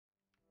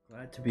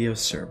Glad to be of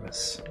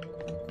service.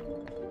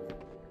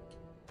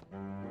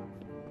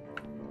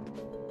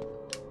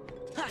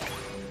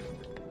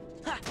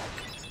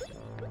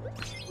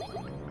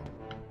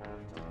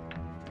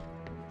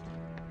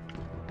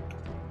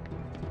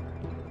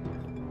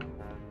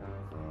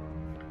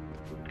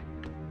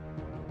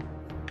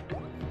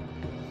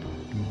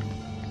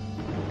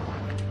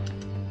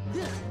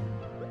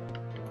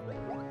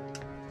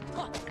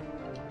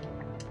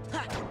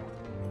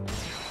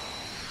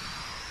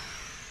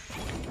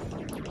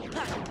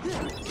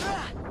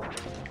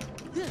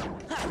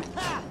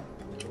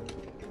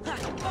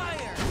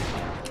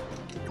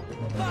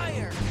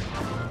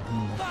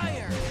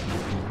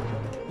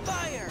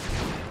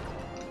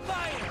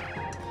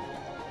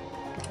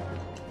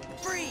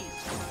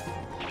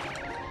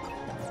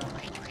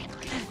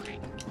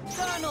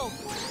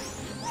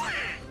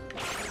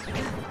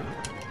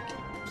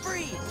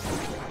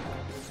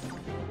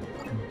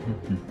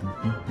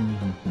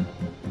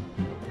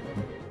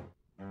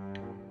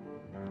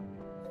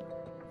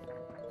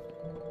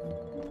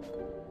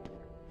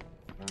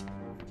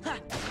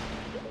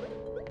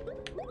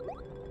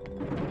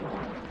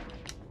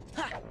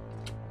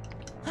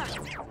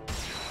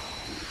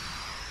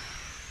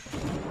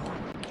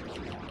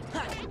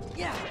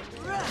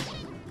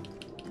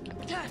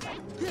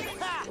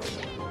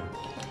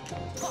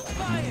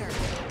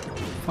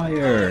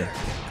 Fire!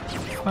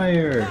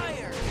 Fire!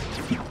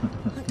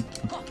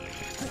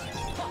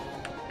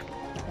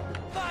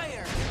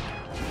 Fire!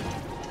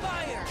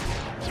 Fire!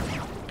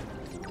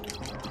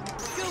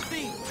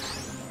 Guilty!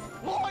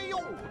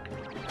 Loyal!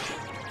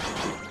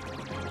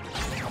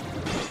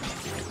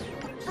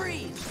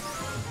 Freeze!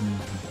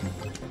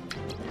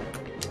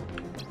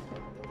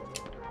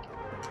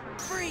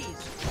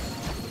 Freeze!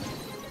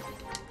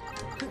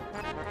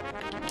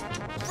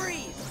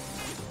 Freeze!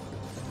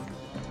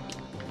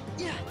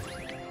 Yeah!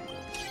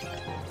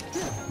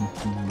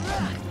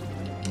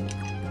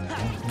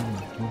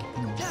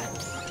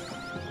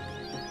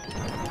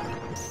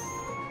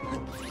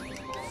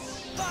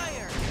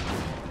 Fire!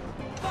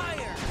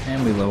 Fire!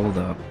 And we leveled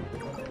up.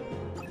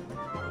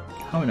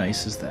 How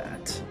nice is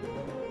that?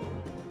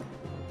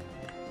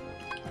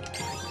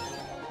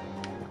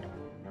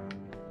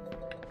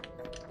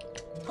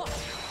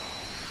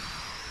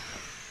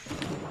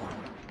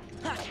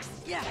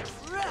 Yeah! Yeah!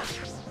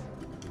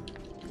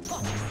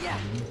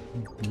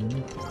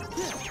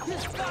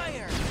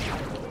 Fire!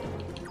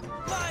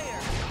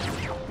 Fire!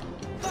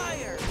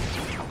 Fire!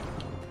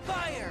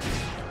 Fire!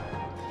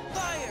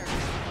 Fire!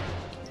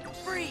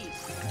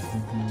 Freeze!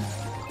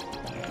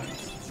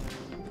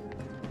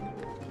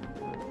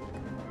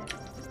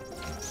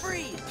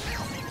 Freeze!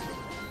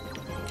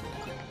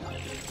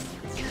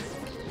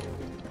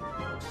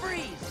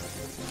 Freeze!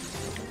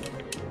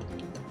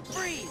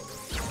 Freeze!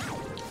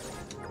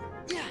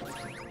 Yeah!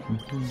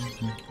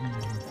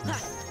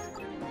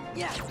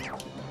 Yeah!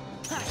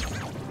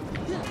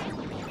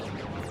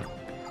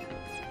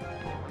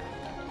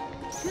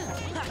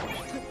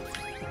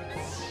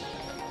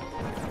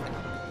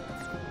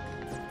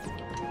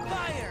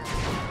 Fire!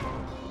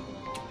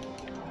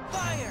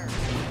 Fire!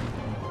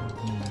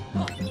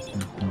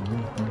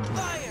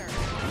 Fire!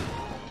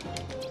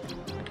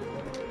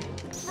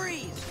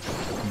 Freeze!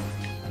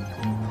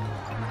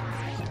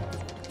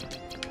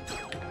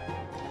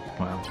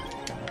 Wow.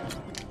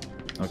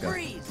 Okay.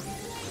 Freeze!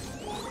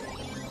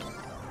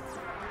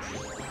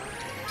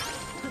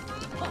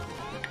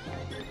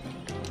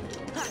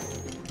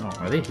 Oh,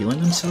 are they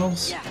healing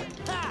themselves? Yeah!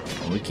 Ha!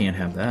 Oh, we can't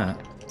have that.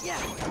 Yeah!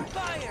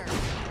 Fire!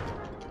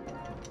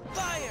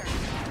 Fire!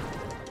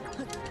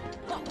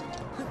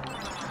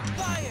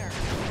 Fire!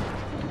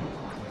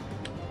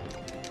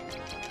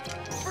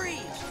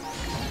 Freeze!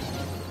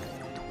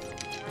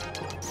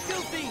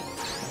 Guilty!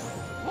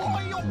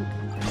 Loyal!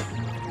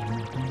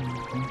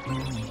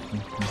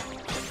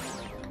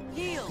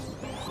 Heal!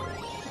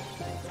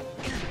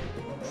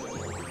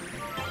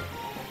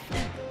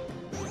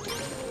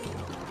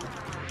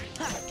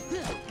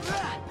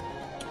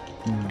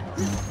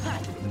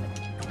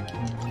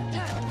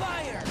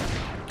 Fire!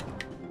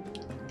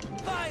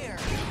 Fire!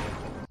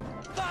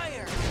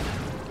 Fire!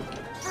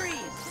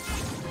 Freeze!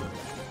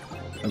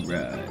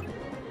 Alright.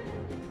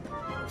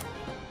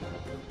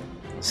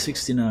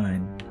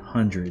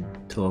 6,900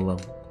 till a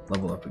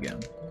level up again.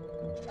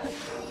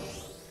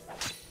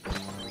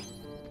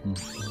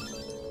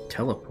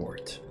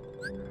 Teleport.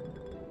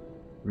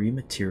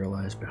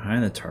 Rematerialize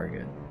behind the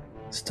target,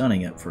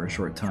 stunning it for a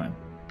short time.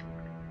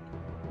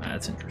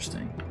 That's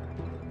interesting.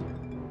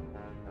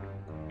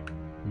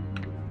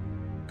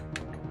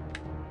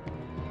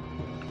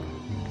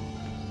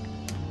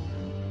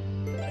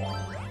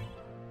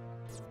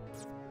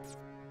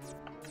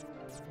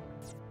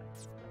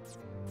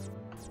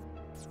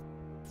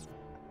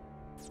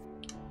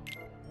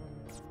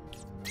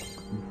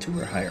 Two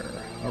or higher.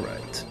 All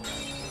right.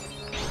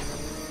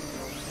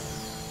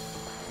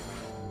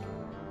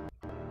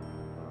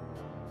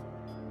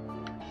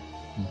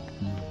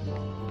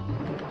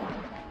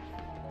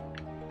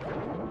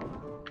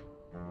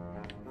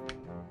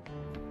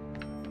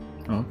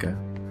 Okay.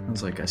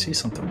 was like, I see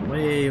something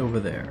way over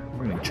there.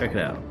 We're gonna check it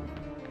out.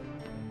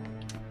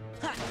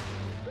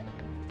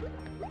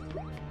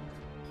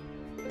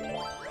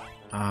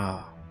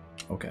 Ah,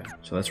 okay.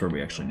 So that's where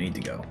we actually need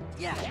to go.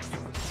 Yeah.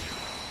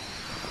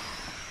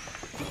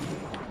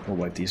 We'll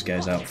wipe these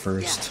guys out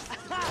first.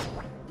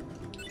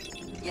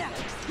 Yeah.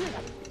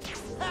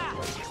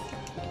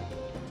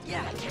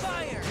 Yeah.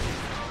 Fire.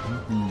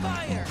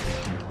 Fire.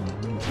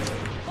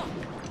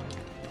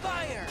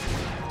 Fire.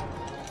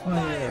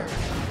 Fire!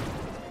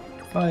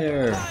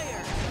 Fire!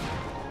 Fire.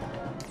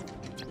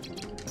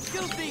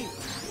 Goofy.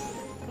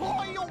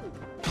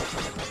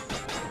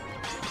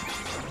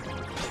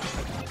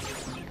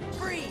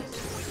 Freeze.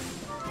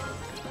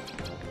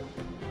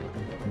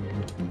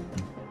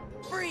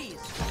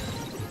 Freeze.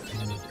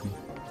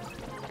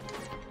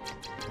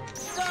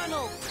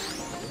 Donald.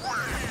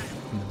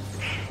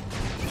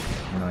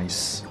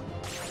 Nice.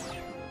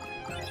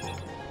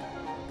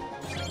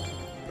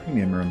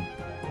 Premium room.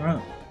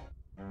 Alright.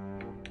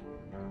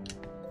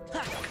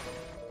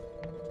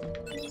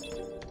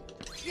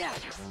 Yeah.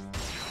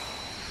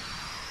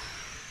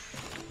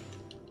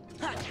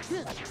 Ha.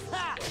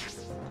 Ha.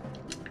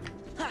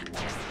 Ha.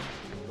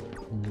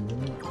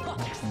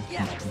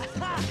 Yeah.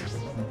 Ha.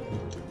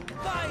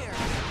 Fire.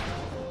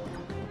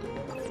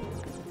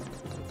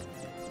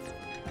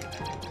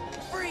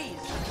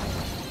 Freeze.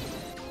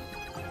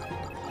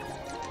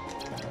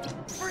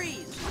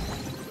 Freeze.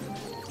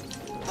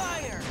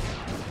 Fire.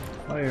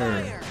 Fire!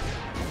 Fire.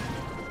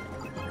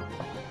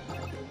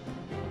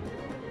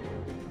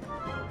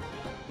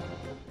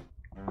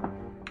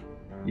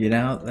 You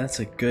know, that's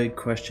a good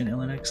question,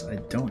 Illinox. I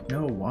don't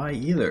know why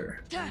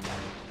either.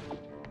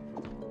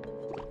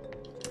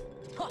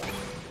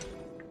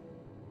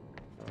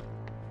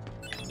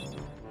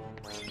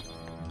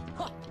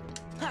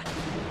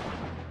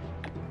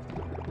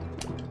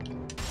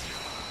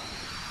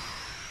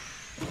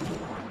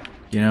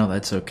 You know,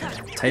 that's okay.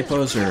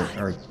 Typos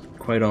are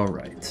quite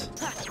alright.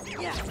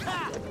 Yeah.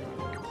 Ha.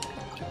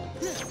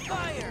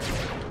 Fire.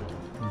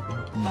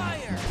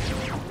 Fire.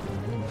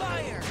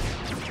 Fire.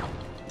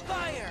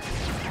 Fire.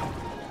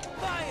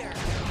 Fire.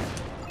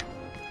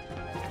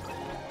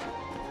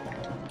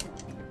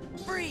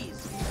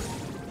 Freeze.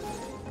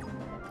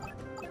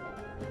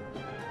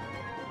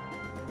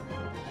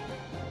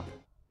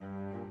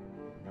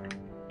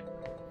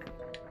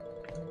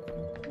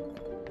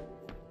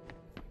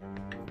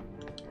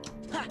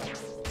 Ha.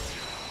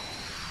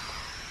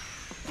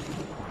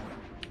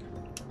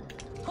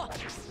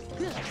 Ha.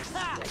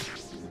 Ha.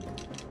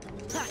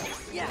 Ha.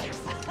 Yeah.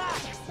 Ha. Ha.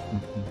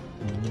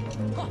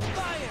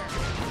 Fire.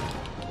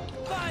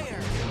 Fire.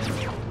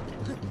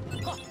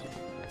 Ha.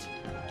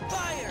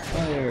 Fire.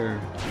 Fire!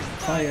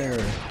 Fire!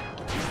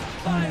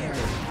 Fire!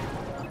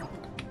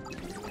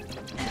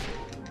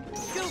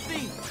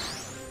 Goofy.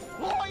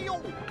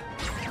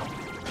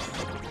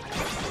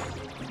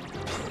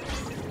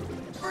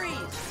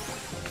 Freeze.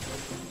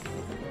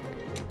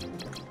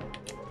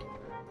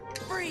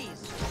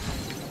 Freeze.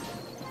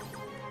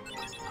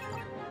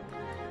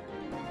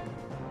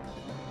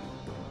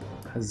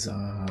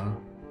 Huzzah.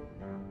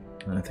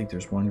 And I think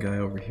there's one guy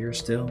over here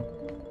still.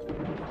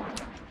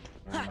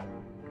 Ha.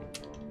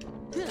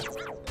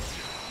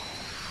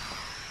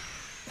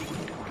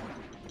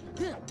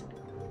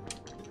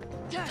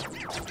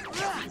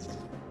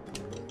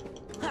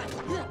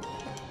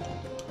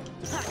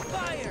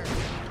 Fire!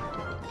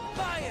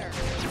 Fire!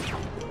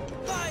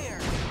 Fire!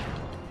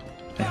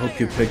 I hope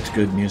you picked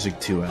good music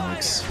too,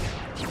 Alex.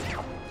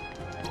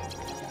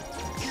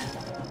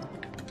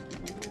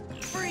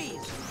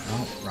 Freeze!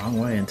 Oh, wrong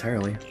way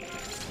entirely.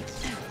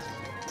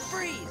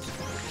 Freeze!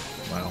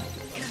 Wow.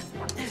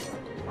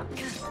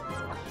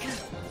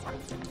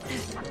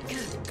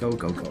 Go,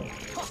 go, go.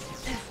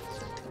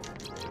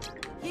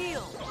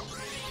 Heal!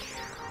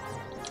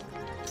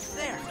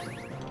 There!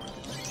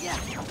 Yeah!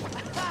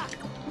 Ha!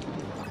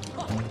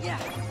 Oh, yeah!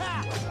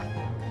 Ha!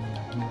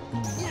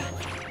 Yeah!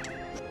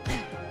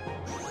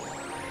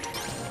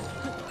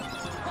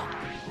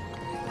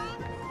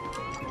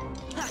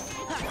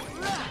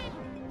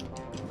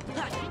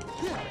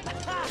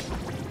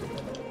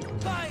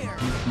 Fire!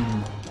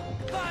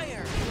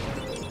 Fire!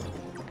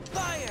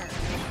 Fire!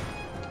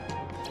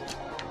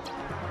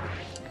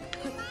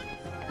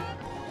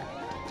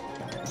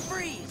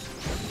 Freeze!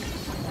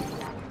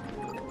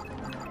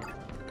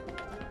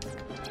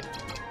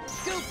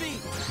 Goofy!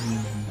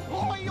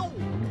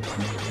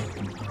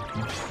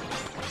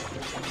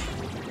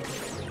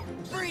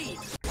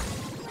 Freeze!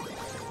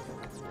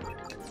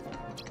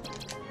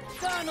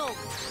 Donald!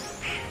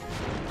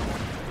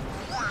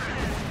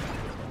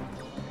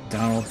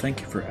 Donald,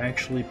 thank you for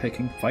actually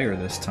picking fire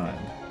this time.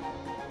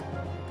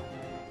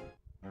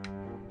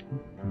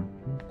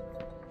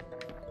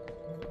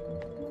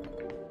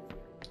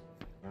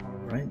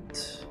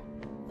 Alright.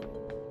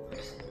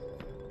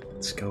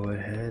 Let's go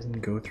ahead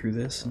and go through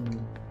this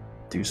and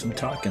do some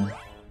talking.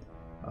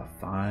 A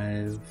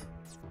 5.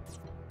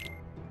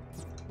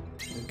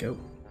 There we go.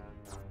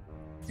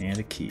 And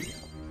a key.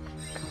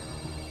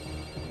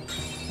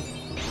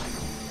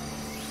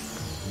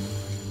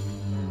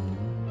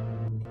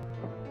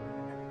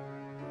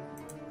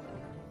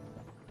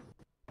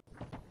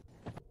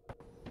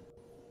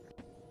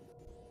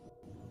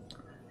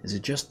 Is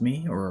it just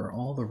me, or are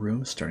all the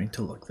rooms starting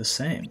to look the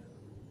same?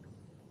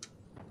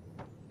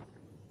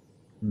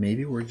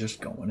 Maybe we're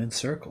just going in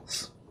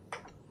circles.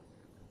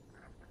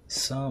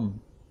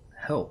 Some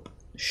help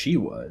she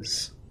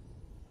was.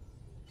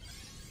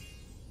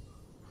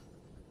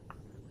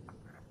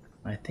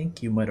 I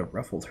think you might have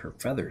ruffled her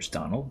feathers,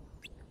 Donald.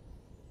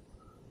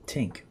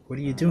 Tink, what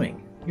are you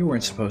doing? You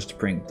weren't supposed to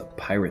bring the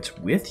pirates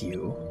with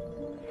you.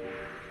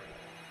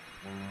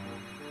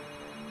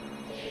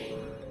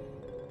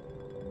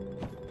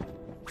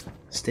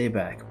 Stay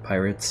back,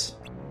 pirates,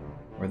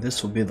 or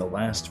this will be the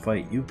last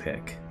fight you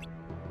pick.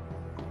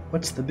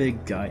 What's the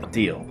big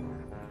deal?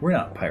 We're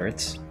not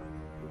pirates.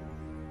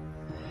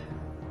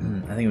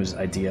 I think it was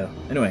idea.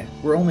 Anyway,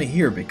 we're only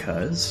here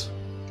because...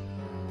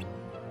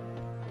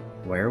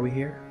 Why are we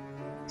here,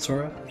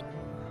 Sora?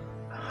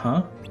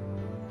 Huh?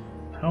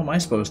 How am I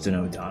supposed to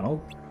know,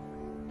 Donald?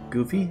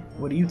 Goofy,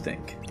 what do you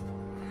think?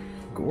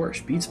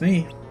 Gorsh, beats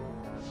me.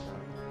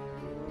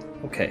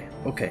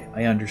 Okay,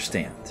 I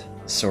understand.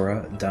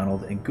 Sora,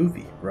 Donald, and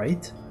Goofy,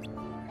 right?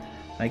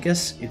 I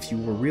guess if you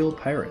were real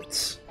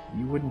pirates,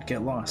 you wouldn't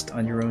get lost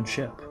on your own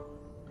ship.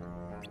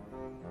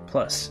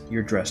 Plus,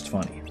 you're dressed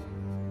funny.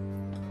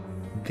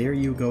 There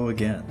you go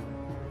again.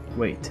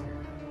 Wait,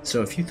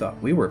 so if you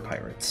thought we were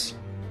pirates,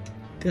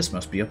 this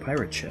must be a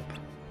pirate ship.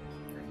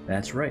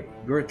 That's right,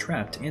 you're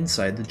trapped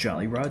inside the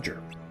Jolly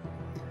Roger,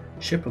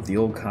 ship of the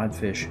old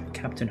codfish,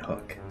 Captain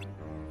Hook.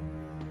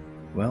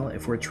 Well,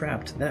 if we're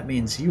trapped, that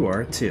means you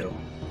are too.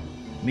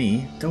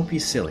 Me? Don't be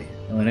silly.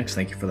 Linux,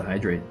 thank you for the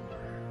hydrate.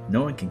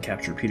 No one can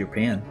capture Peter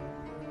Pan.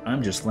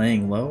 I'm just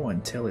laying low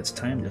until it's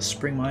time to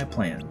spring my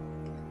plan.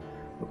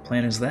 What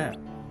plan is that?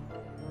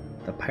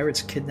 The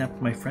pirates kidnapped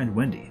my friend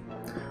Wendy.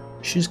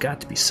 She's got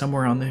to be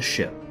somewhere on this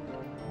ship.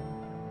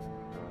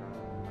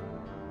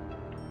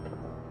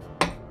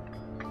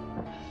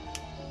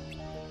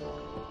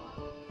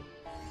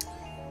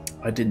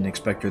 I didn't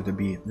expect there to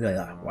be...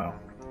 wow.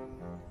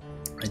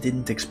 I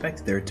didn't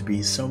expect there to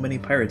be so many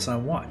pirates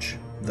on watch,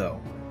 though.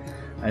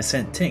 I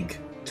sent Tink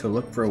to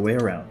look for a way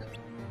around.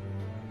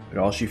 But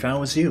all she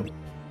found was you.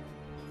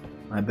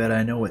 I bet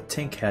I know what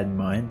Tink had in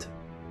mind.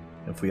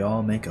 If we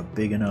all make a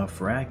big enough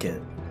racket,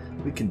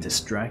 we can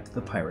distract the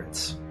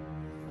pirates.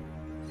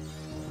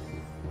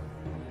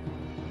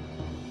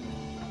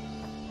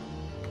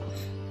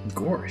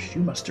 Gorsh,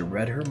 you must have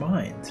read her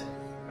mind.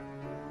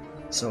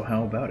 So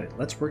how about it?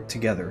 Let's work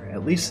together,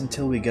 at least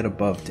until we get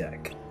above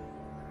deck.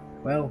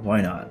 Well,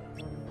 why not?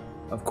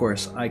 Of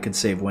course, I could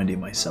save Wendy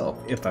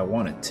myself if I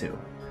wanted to,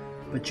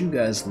 but you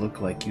guys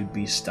look like you'd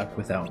be stuck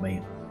without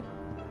me.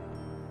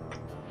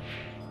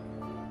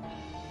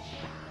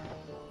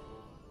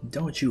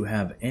 Don't you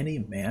have any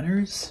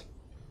manners?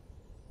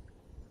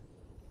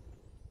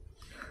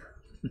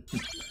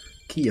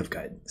 Key of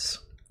guidance.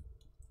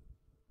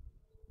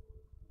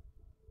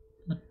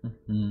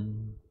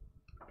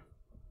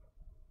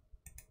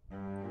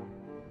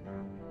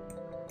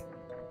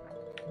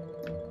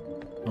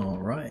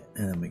 Alright,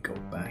 and then we go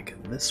back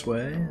this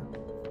way.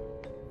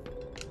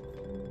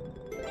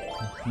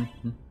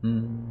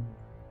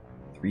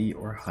 3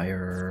 or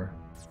higher.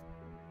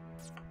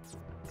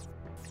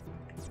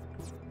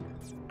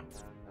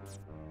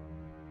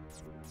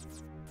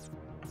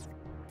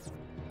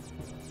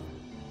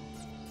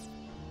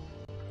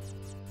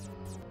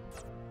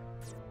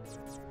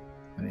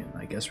 I mean,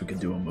 I guess we could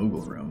do a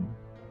Moogle room.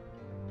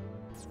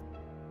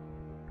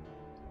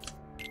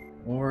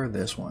 Or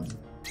this one.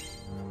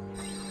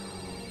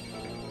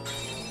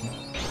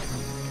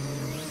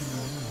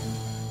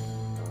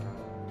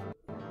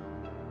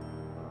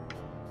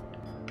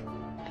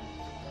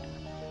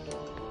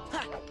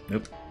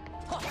 Nope.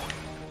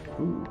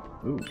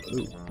 Ooh,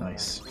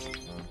 nice.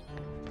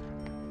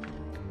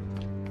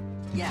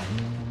 Yeah.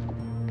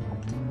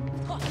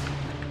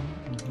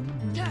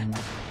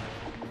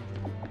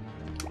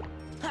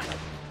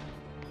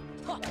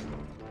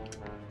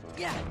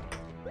 Yeah.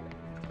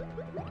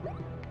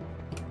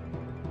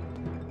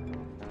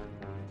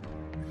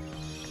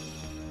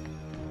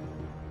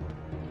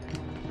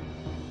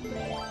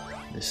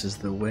 This is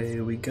the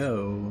way we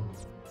go.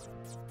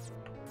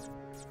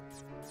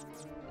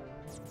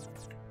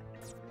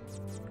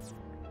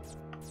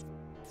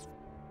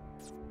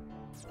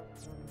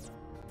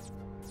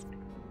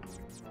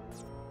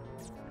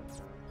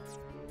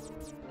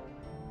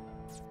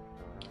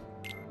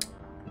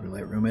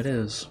 Roulette room it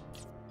is.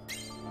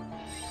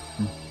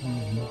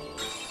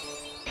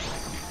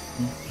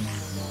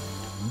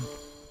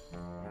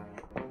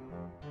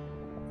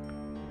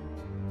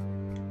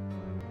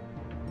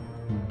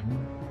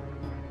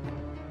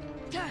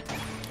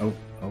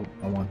 Oh,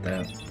 I want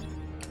that.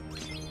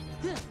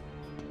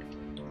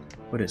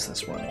 What is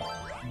this one?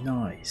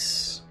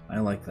 Nice. I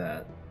like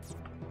that.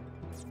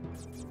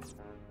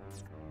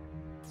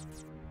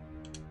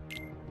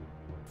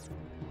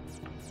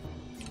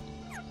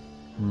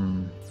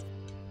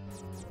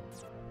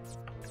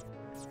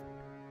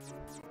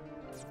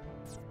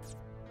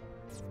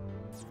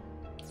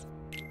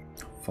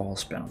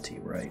 False bounty,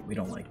 right? We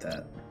don't like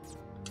that.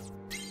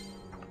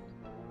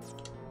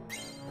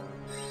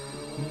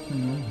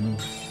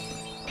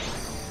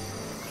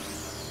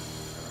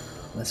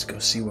 Let's go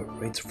see what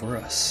waits for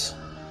us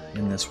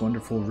in this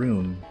wonderful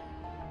room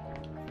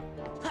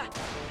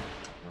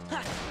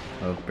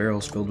of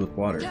barrels filled with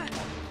water. Yeah.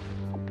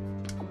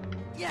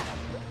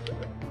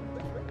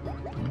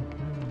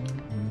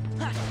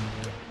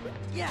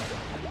 Yeah.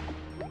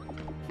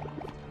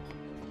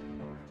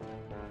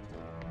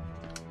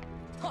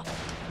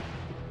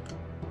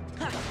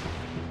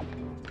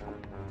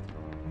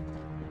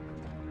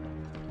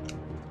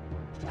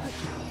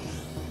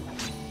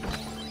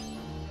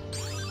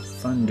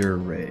 Thunder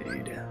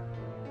Raid.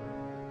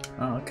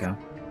 Oh, okay.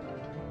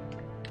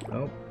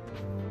 Oh.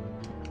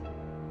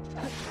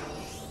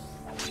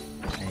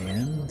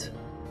 And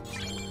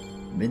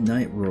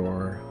Midnight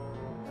Roar.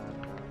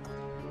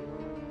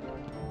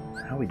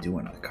 How we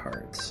doing on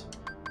cards?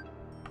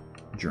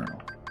 Journal.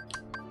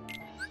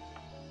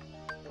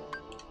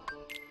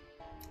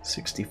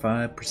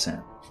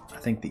 65%. I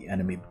think the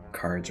enemy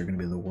cards are going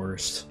to be the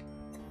worst.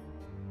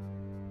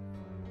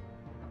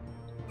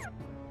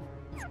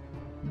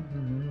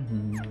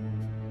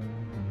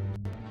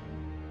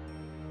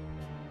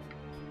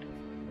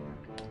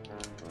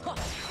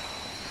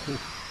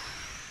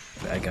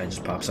 That guy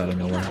just pops out of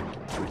nowhere.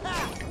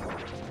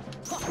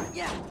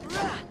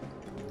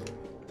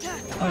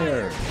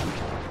 Fire!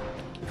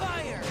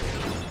 Fire!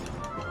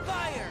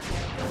 Fire!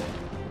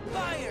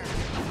 Fire!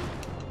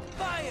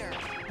 Fire!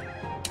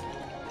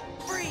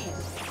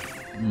 Freeze!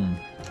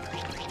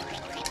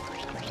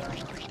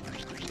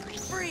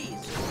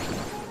 Freeze!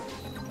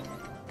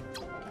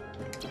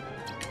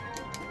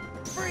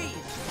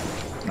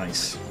 Freeze!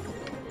 Nice.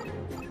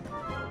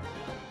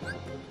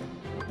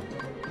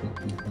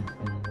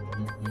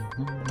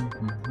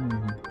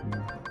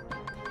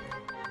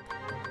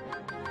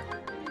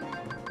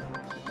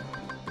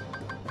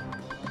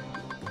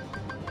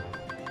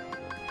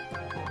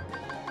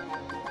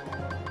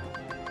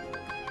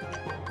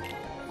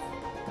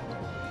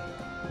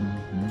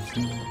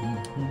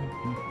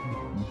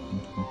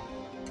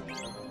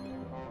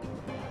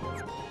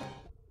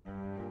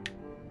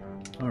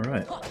 All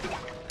right.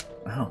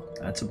 Oh,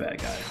 that's a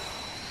bad guy.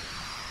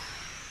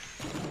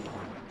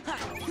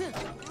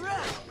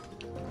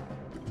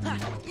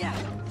 Yeah!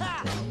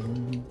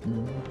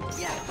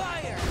 Yeah!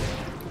 Fire!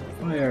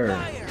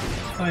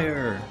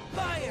 Fire!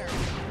 Fire!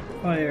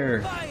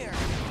 Fire! Fire! Fire! Fire! Fire!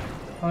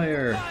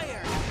 Fire!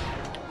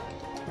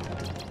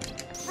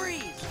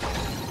 Freeze!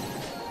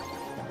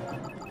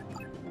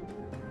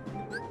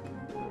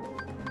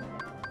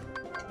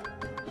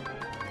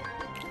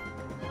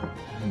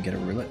 And get a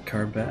roulette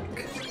card back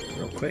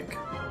real quick.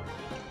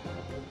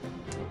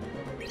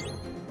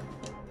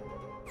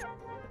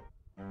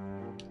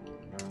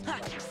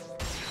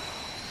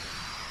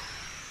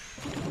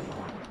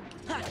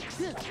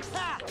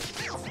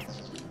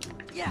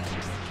 Yeah!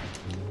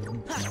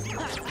 Fire!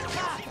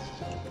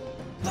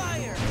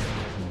 Fire!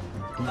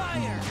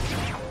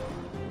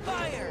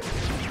 Fire!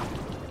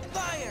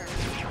 Fire!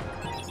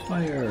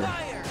 Fire!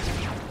 Fire!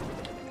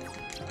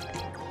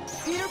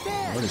 Peter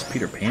Pan! What does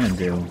Peter Pan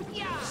do?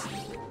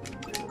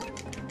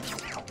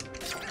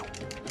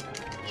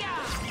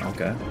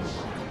 Okay.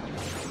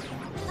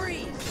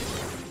 Freeze!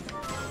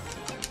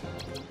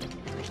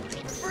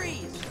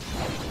 Freeze!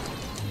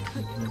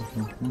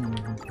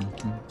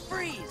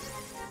 Freeze!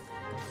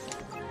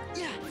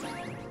 Yeah!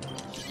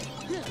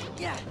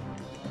 Yeah!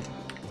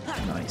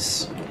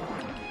 Nice.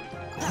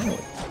 Oh,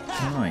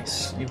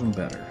 nice. Even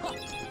better.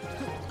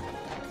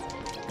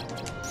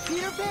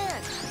 Peter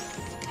Pan!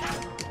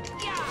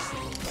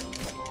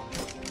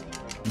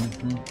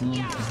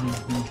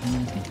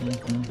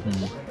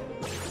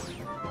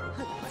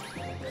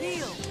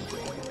 Heal!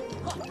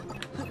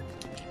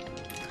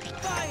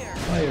 Fire!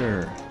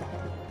 Fire!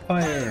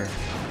 Fire!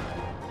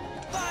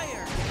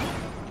 Fire!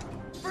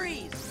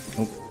 Freeze!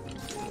 Oh,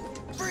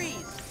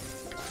 Freeze!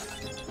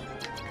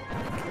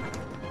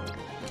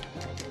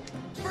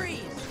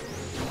 Freeze!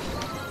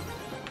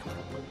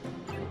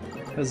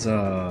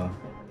 huzzah!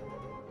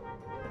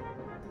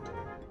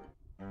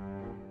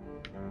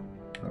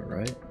 All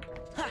right.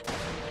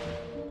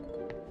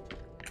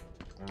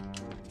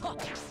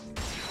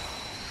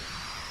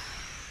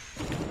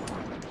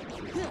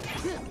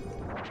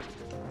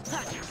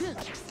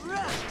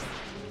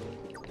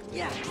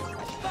 Yeah!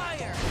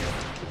 Fire!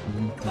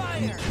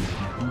 Fire!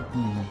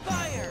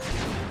 Fire!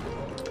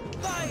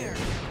 Fire!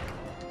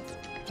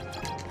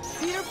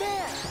 Peter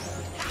Pan!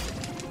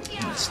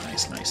 Nice,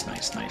 nice, nice,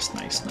 nice, nice,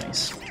 nice,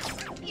 nice.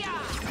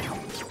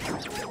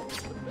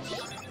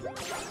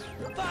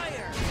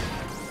 Fire!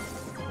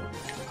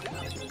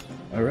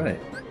 All right.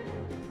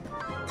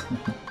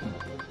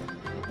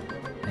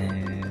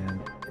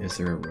 And is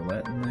there a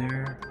roulette in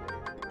there?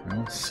 I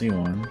don't see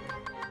one.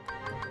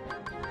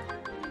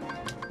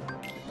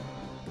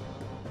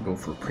 Go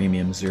for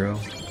premium 0.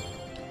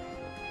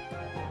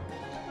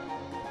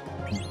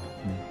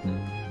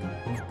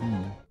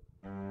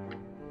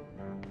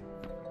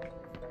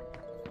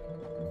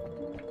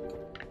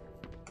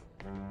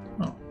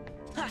 Oh.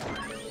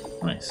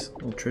 Nice.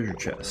 Little treasure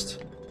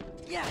chest.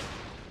 Yeah!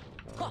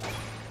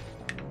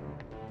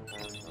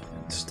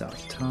 Stop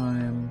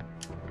time.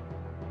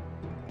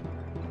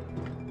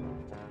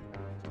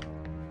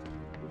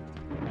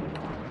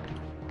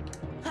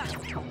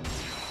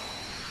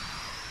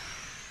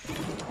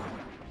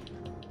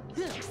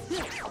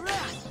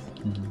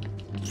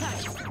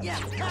 Yeah.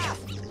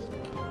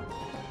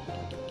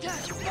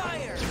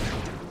 Fire.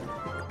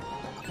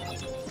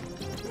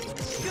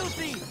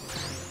 Goofy.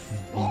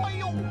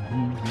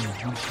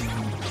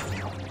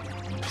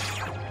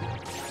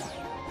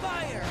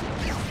 Fire.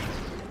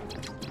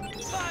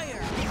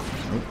 Fire.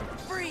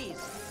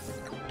 Freeze.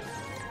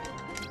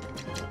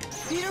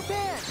 Peter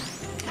Pan.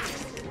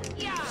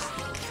 Yeah.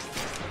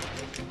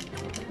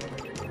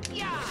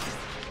 Yeah.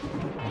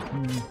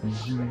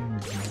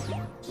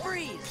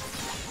 Freeze.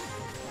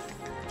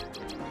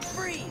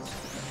 Freeze.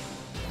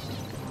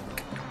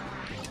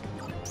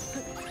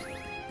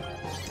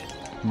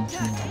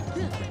 Yeah.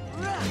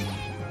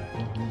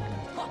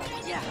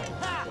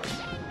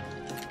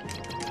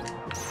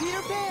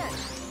 Peter Pan.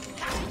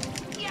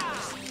 Yeah.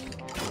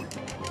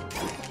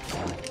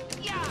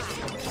 Yeah.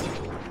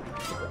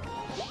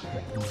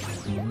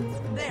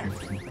 There.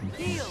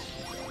 Heal.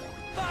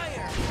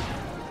 Fire.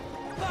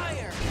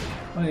 Fire.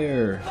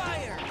 Fire.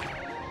 Fire.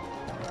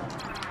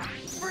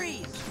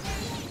 Freeze.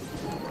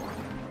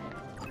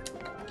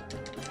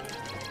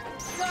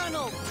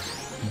 Donald.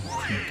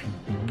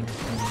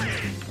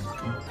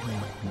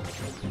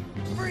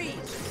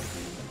 Freeze.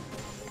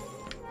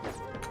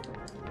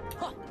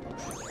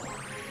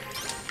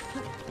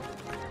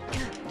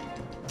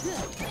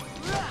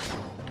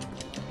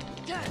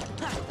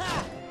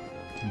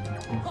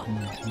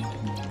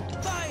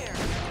 Fire.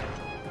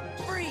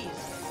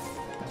 Freeze.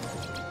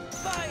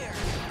 Fire.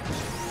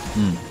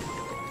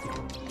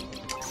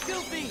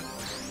 Goofy.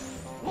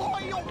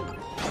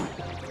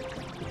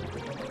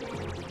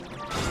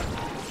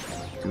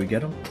 Did we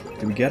get him?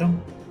 Did we get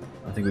him?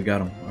 I think we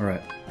got him. All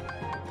right.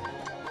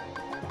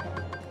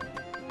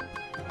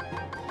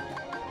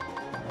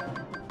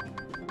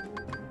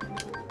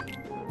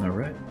 All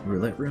right.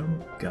 Roulette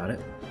room. Got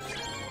it.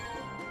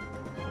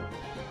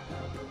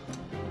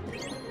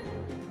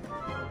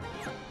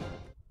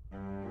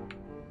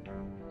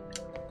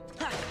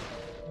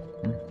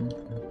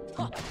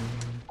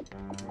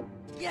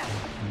 Yeah.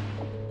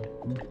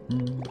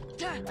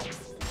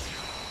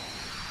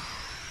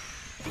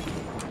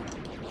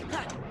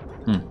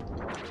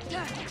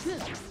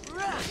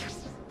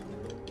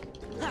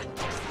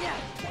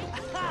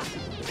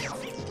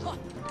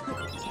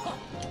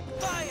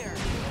 Fire!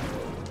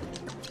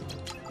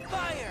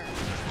 Fire!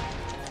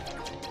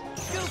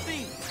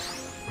 Goofy!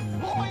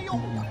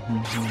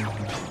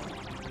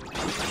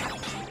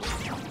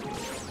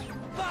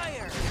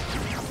 Fire!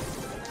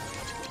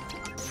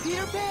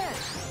 Peter Pan!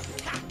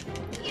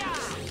 Yeah!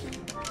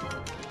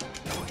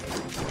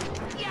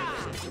 Yeah!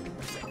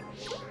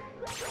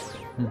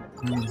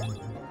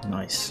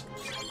 Nice.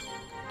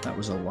 That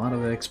was a lot of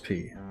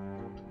XP.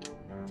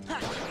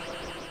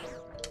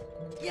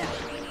 Yeah!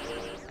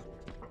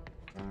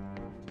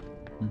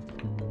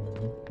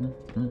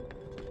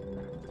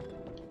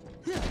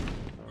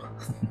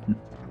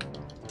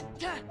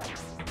 Yeah!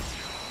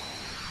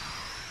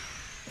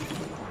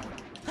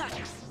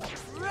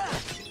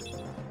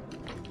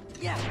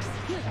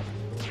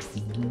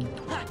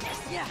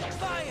 Yeah!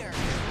 Fire!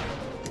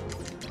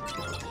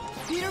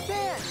 Peter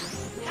Pan!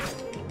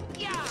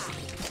 Yeah!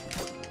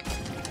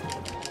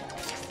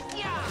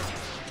 Yeah!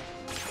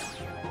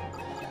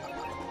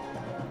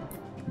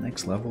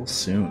 Next level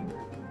soon.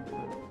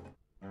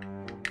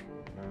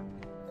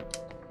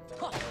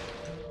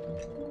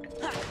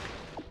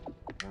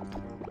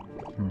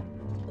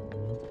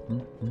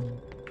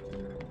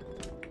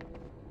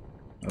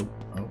 Oh,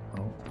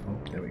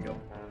 there we go.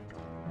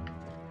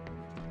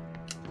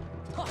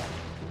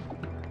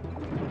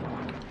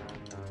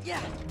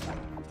 Yeah!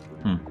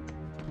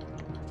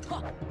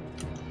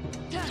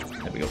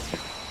 There we go.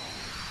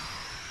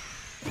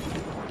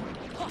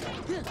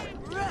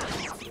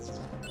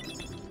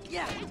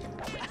 Yeah!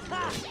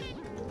 Fire!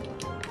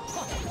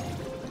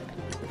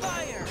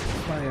 Fire!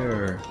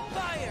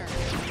 Fire!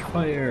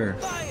 Fire!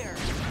 Fire!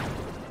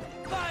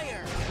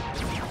 Fire!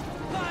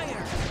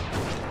 Fire!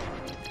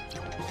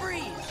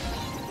 Freeze!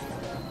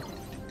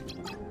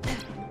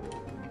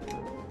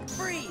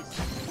 Freeze!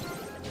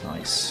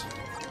 Nice.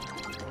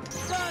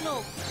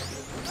 Donald!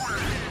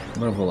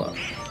 Level up.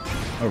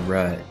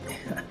 Alright.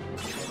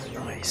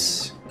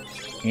 Nice.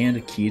 And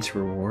a key to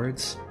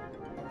rewards.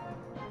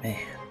 Man.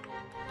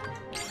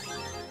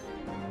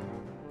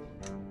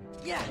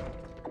 Yeah!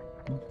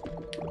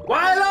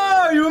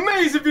 Voila! You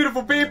amazing,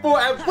 beautiful people,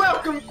 and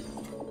welcome!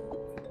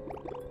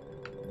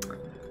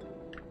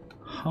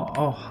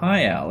 Oh,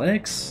 hi,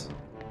 Alex.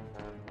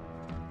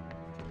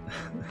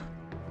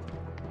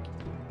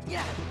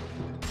 Yeah!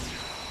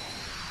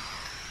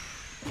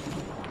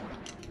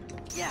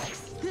 Yeah!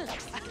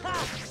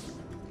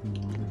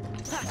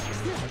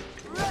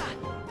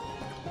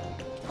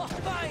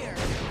 Fire!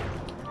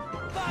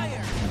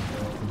 Fire!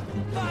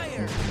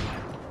 Fire!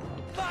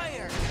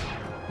 Fire!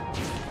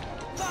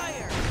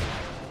 Fire!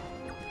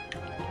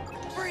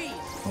 Freeze!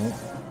 Oh.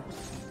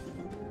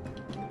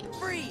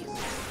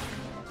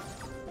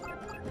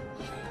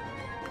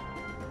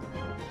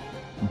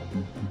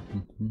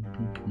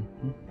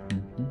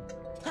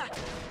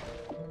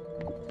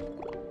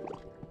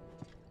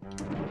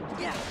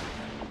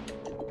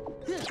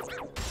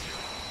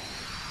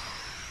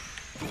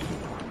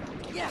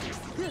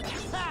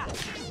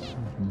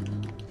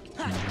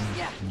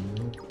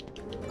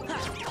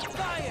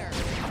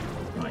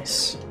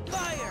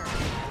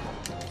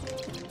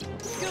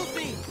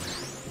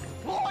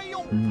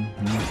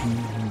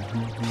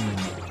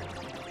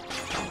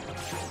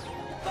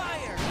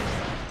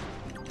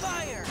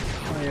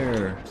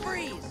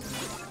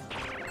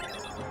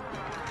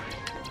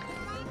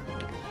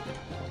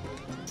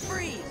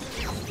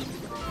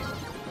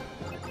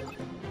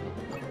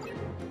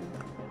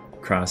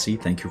 Crossy,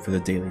 thank you for the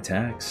daily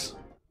tax.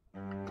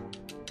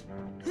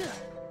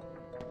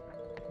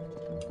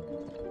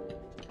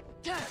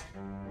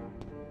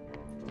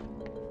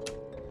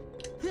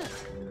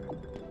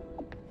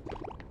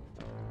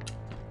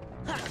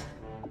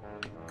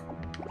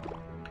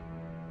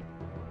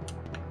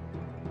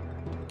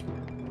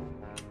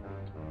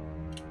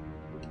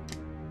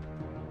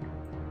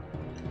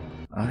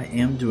 I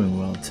am doing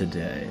well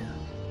today.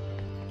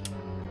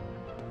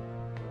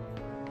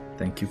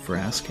 Thank you for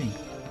asking.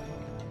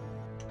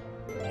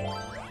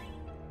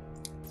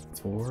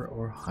 4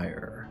 or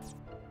higher.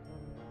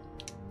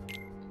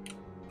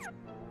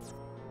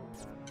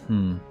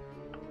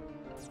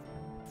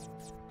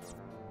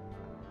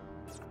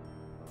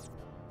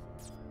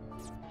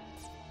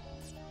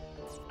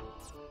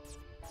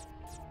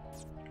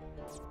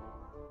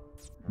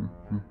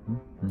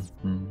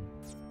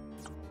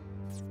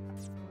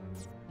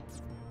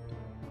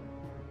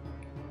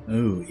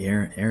 Ooh,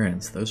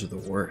 errands, those are the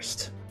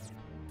worst.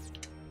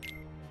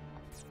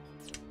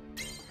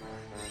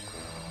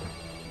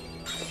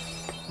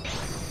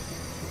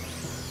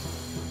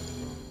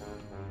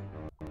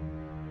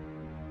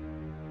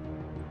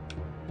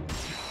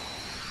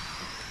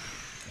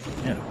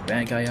 Yeah,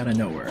 bad guy out of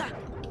nowhere.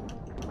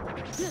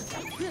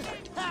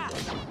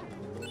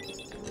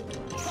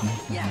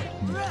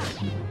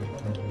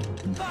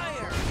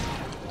 Fire!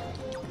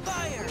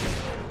 Fire!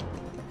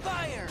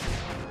 Fire!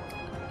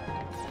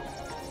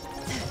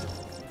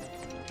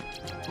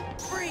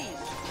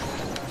 Freeze!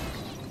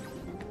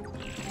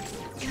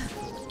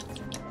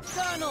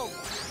 Donald!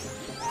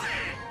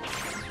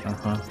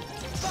 Uh-huh.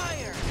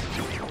 Fire!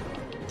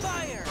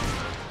 Fire!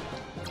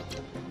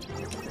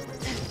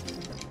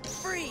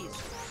 Freeze!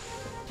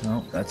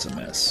 Oh, that's a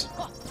mess.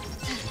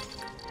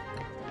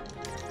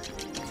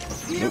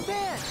 Peter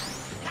Pan!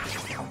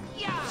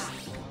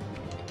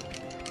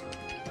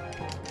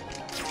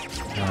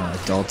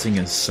 Adulting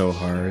is so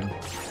hard.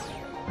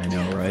 I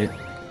know, right?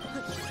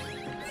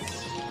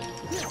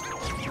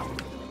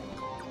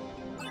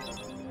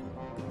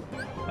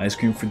 Ice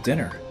cream for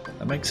dinner.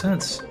 That makes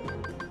sense.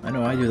 I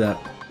know I do that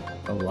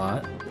a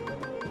lot.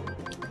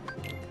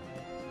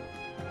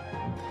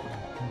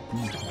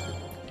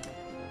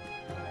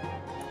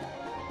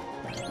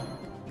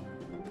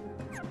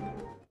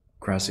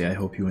 Crossy, I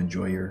hope you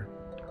enjoy your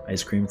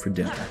ice cream for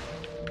dinner.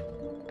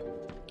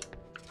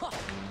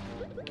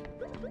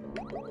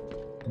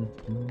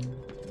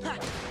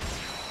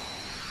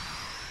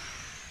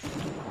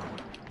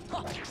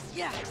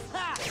 Yeah!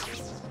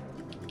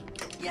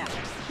 Yeah!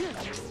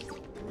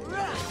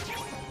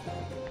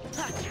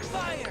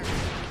 Fire!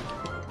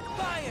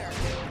 Fire!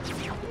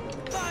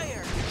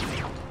 Fire!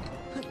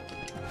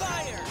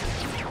 Fire!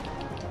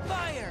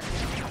 Fire!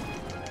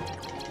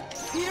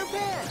 Peter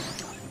Pan!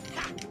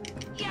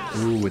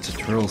 Ooh, it's a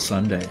turtle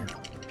sundae.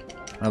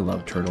 I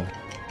love turtle.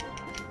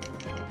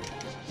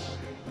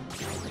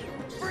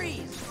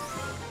 Freeze!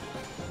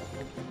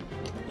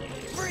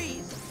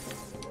 Freeze!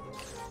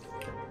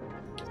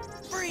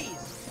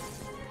 Freeze!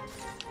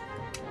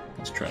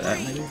 Let's try that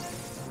maybe?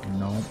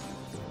 No.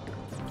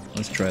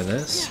 Let's try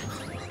this.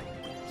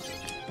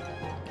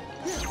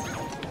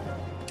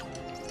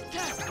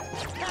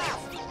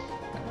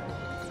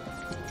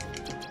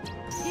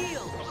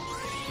 Heal!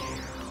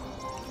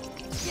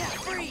 Yeah,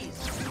 freeze!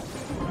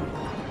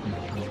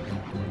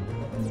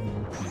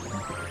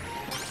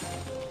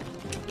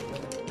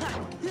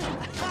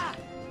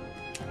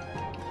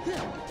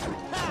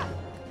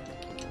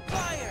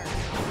 Fire!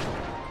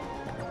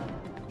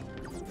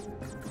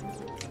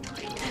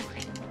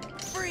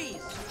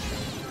 Freeze!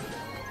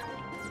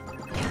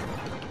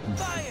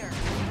 Fire!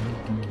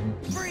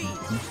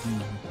 Freeze!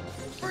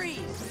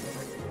 Freeze!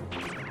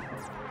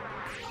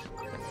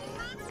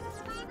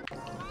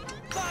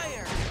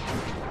 Fire!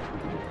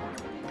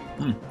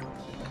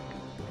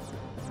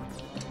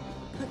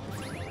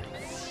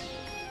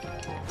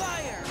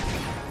 Fire!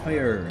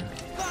 Fire!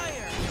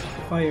 Fire!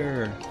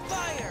 Fire!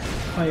 Fire!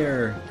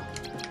 Fire!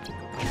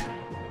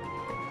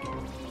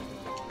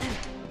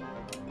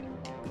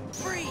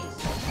 Freeze!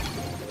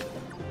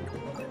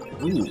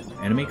 Ooh,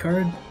 enemy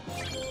card?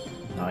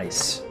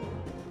 Nice.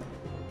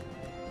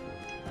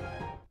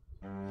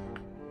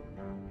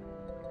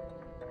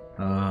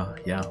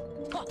 Yeah.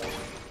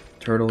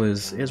 Turtle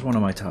is one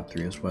of my top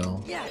 3 as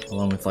well. Yeah.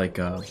 Along with like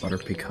butter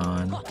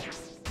pecan.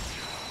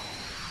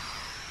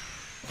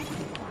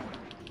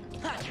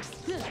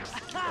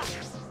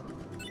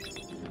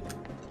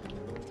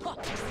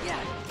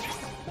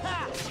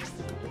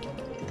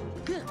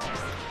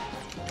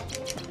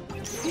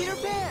 Peter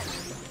Pan!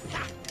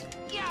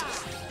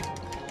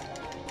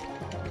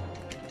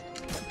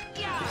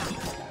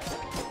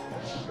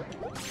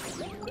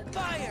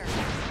 Fire!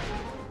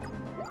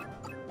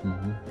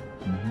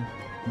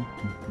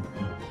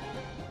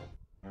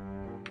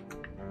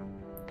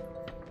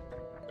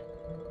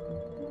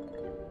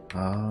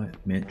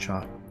 Mint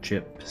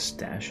chip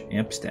pistachio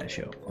and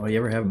pistachio. Oh, you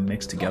ever have them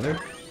mixed together?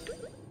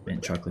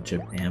 Mint chocolate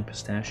chip and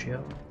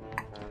pistachio?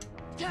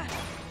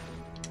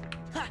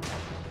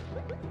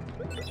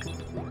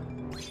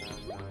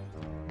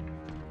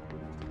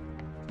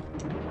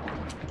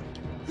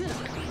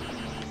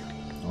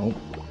 Oh.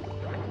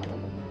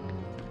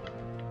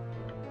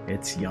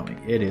 It's yummy.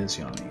 It is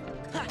yummy.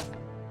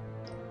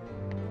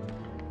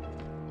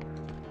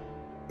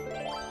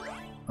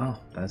 Oh,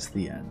 that's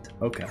the end.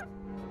 Okay.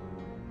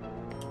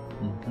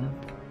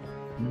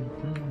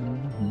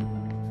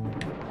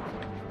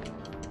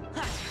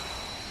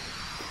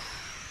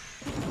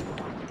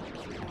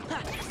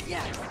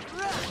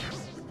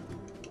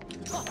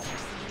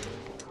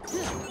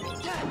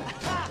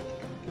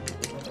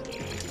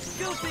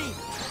 Goofy!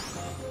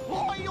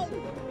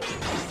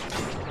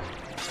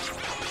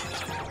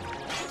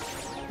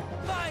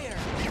 Fire!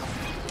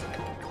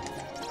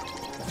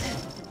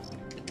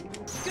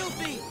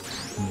 Goofy!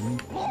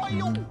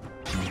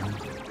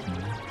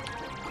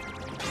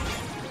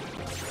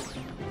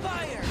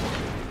 Fire!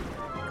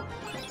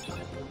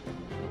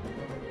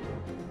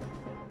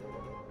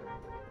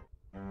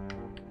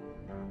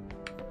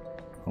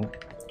 Oh,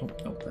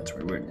 no, that's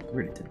right. We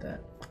already did that.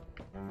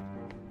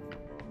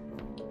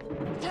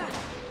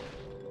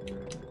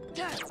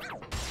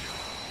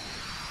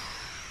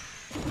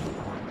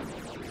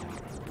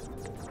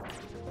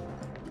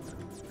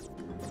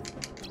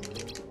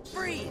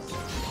 Freeze!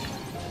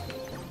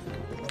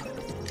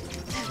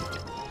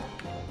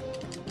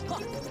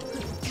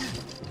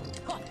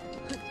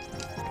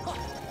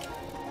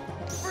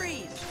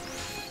 Freeze!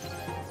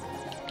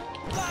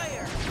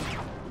 Fire!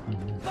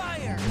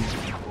 Fire!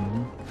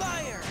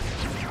 Fire!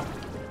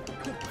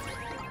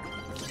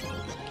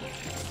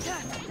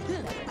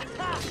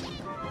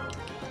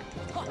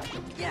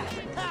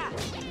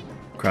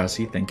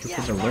 Crossy, thank you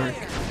for the lurk.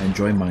 Fire!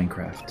 Enjoy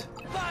Minecraft.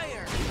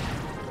 Fire!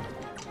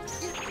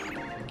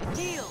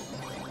 Heal!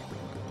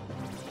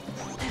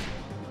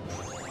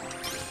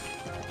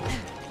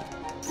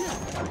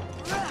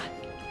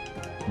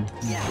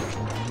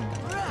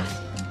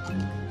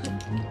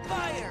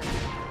 Fire!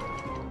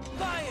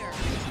 Fire!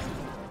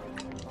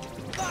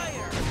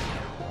 Fire!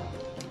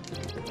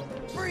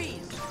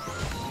 Freeze!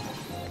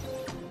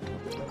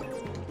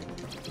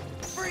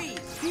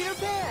 Freeze! Peter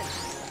Pan!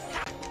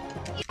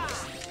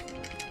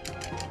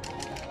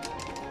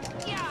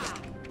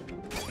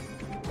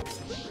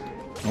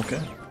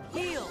 Okay.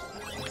 Heal!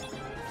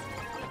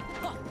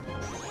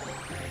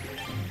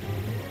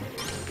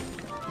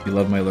 You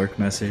love my lurk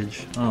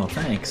message? Oh,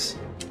 thanks.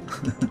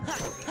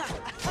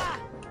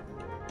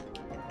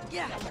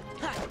 Yeah!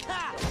 Ha!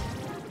 Ha!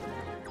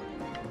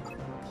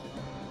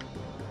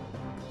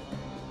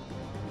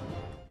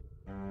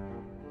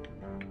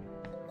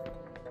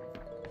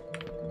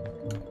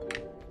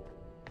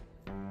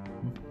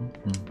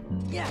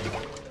 Yeah!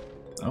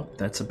 Oh,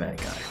 that's a bad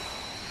guy.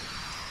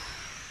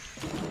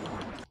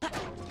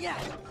 Yeah!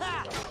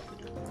 Ha!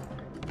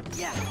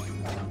 Yeah!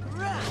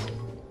 Rah!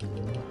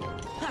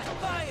 Ha!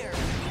 Fire!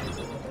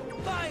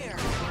 Fire!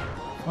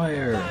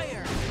 Fire!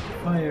 Fire!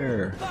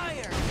 Fire!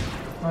 Fire!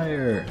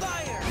 Fire!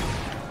 Fire!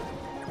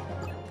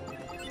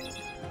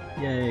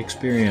 Yay,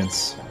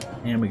 experience.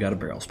 And we got a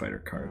barrel spider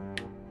card.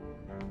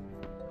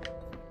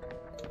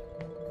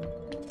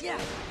 Yeah!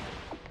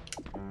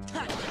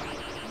 Ha!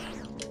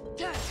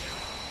 Yeah!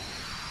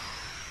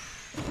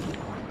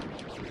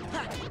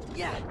 Ha!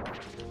 Yeah!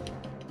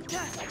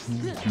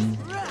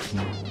 Rah!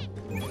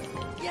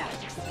 Yeah!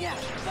 Yeah!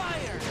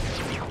 Fire!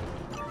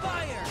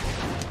 Fire!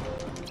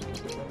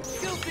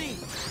 Goofy!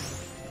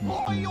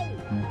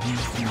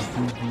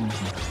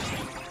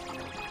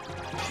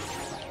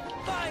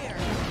 Fire!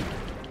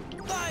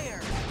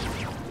 Fire!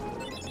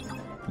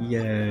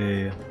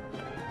 Yay.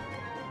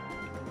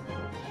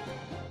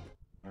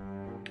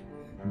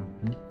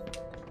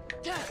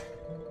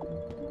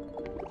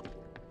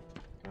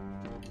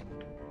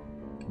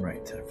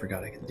 Right, I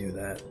forgot I could do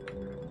that.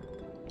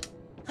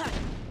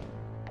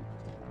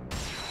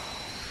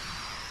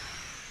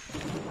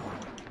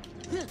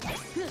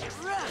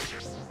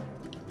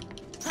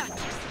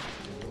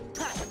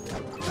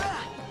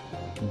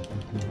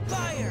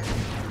 Fire!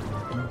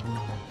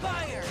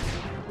 Fire!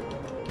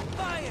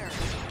 Fire!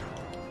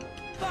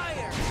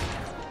 Fire!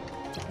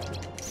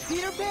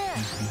 Peter Pan!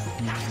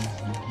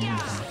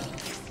 Yeah!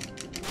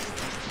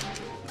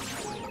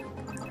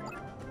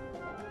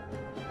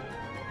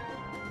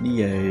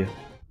 Yay.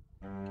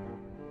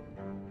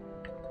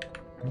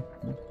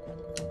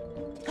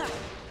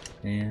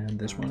 And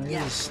this one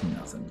is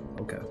nothing.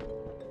 Okay.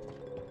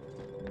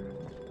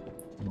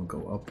 We'll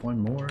go up one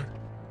more.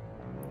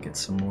 Get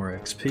some more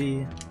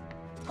XP.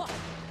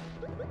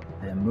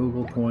 And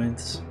Moogle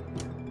points.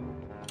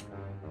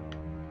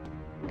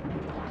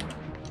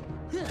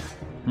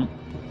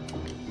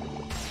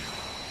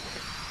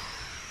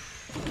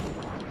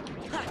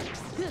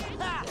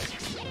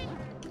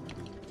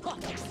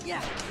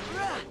 Yeah!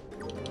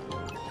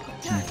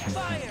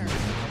 Fire!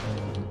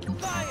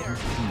 Fire!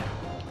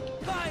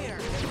 Fire!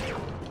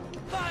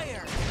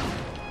 Fire!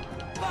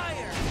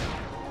 Fire!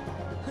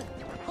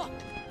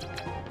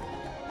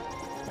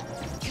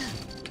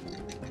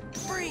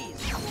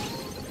 Freeze!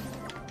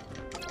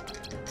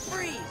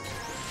 Freeze!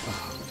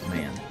 Oh,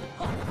 man.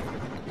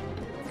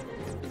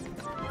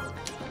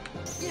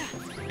 Yeah!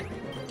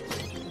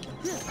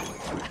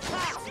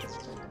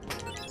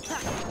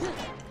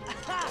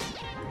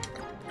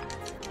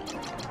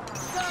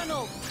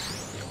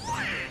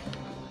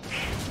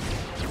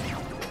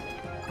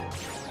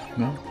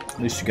 Well, at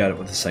least you got it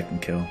with the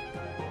second kill.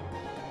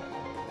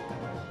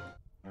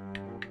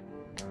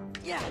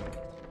 Yeah.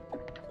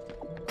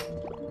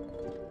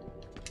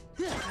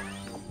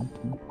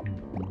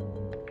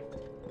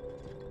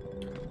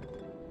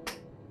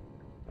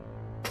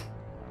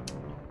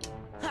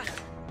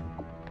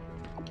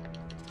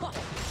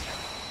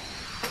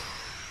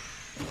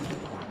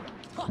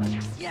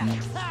 Yeah.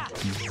 Ha.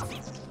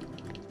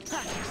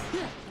 Ha.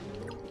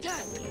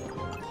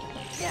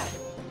 Yeah.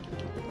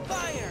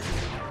 Fire.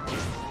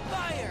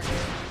 Fire.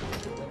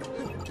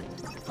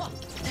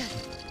 Fire.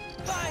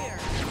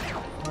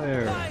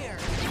 Fire! Fire.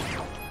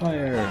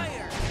 Fire!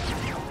 Fire.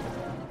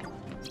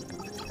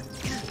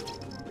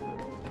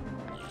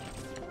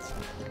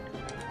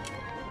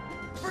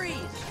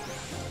 Freeze.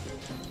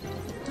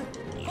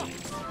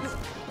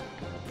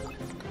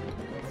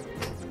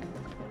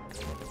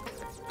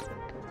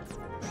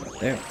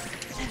 There.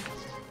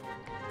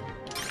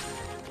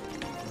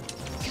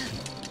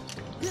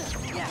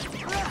 Yeah.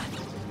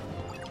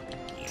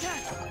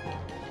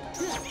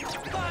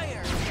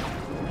 Fire.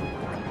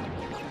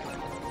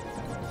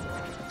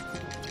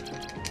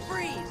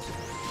 Freeze.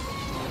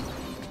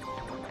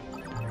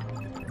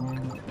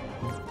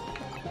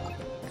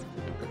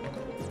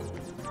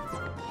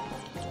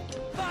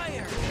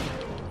 Fire.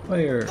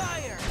 Fire!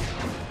 Fire.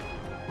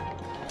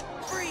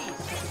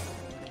 Freeze.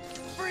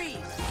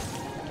 Freeze.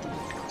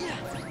 Yeah.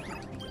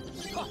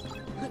 Ha.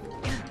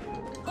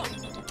 Ha.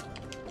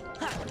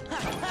 Ha. Ha.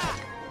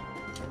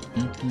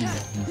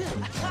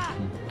 Ha.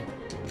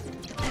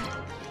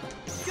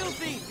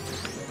 Goofy.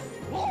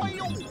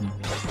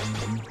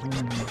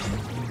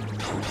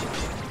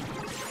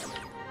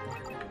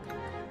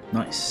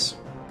 Nice.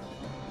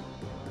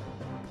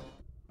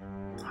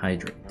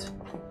 Hydrate.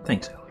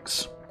 Thanks,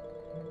 Alex.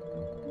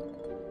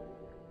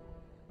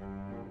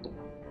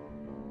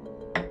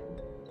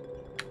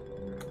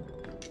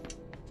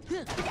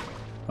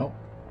 Oh,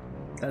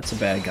 that's a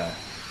bad guy.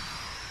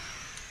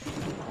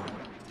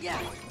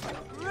 Yeah.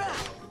 Rah.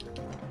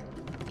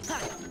 Ha.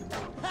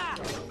 Ha.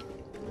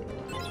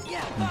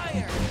 Yeah.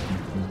 Fire.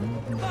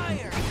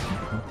 Fire.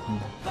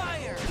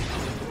 Fire.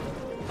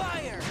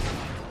 Fire.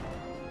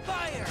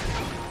 Fire.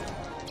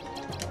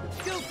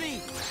 Goofy.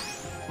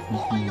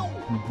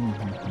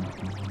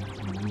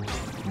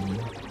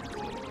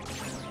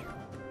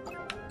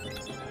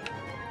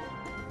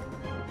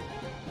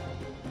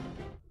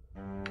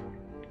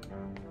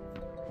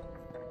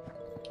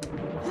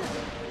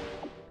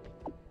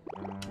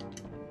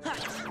 Ha.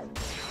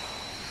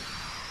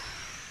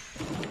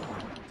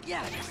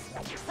 Yeah.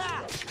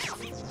 Ha.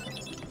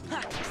 Ha.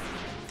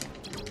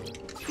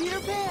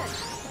 Peter Pan.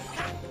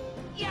 Ha.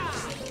 Yeah.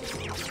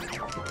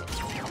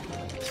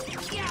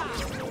 Yeah.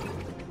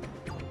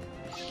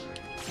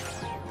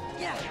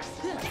 Yeah.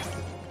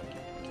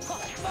 Ha.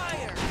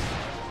 Fire.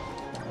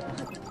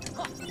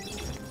 Ha.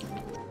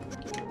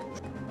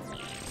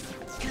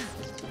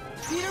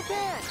 Peter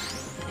Pan.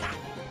 Ha.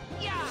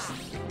 Yeah.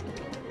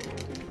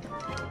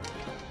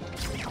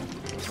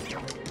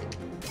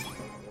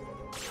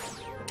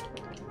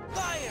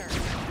 Fire.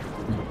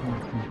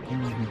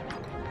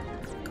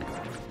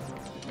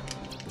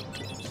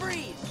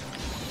 Freeze.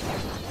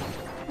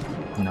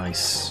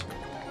 Nice.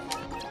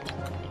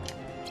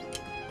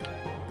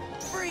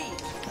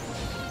 Freeze.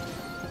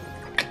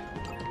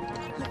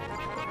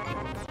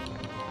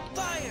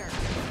 Fire.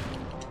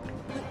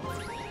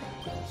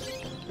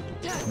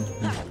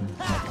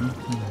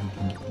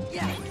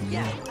 Yeah.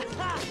 Yeah.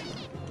 Ha.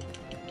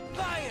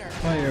 Fire.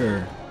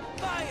 Fire!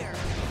 Fire.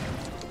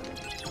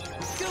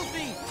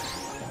 Goofy.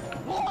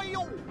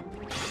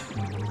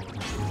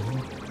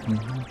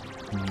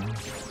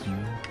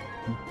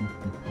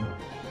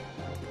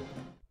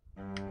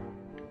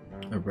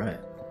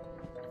 Alright.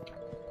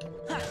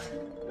 Ha.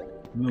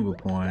 Moogle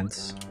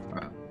points.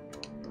 Alright.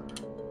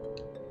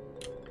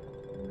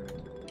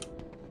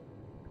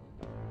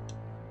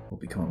 We'll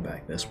be coming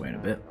back this way in a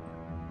bit.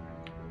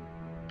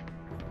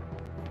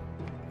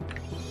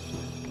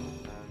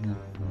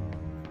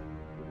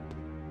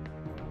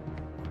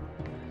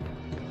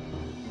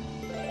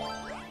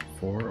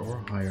 Four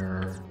or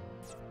higher.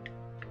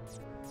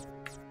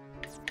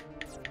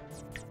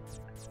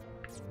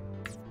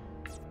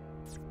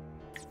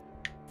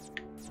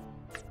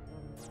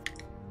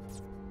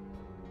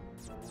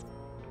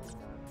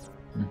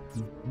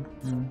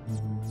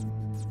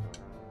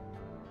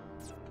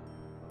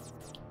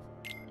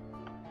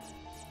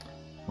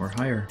 Or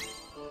higher.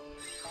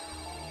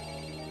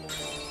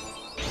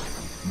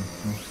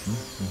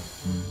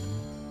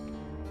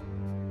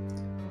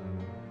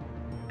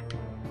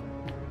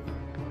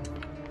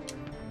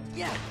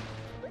 Yeah.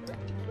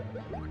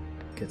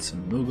 Get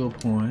some Moogle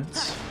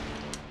points.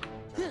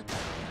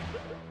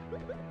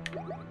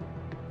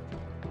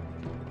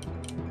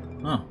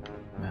 Oh,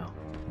 well,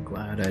 I'm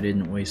glad I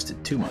didn't waste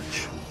it too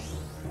much.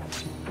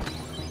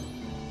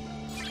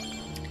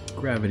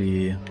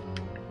 Gravity.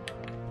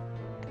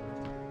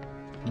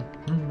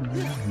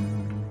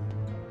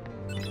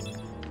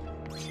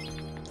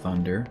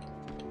 Thunder.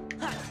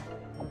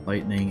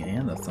 Lightning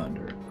and the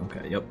thunder.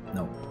 Okay, yep,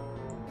 no.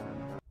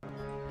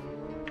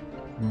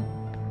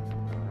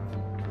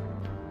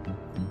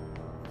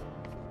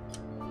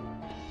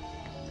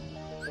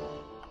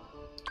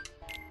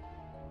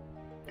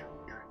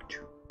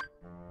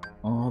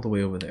 All the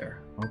way over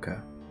there. Okay.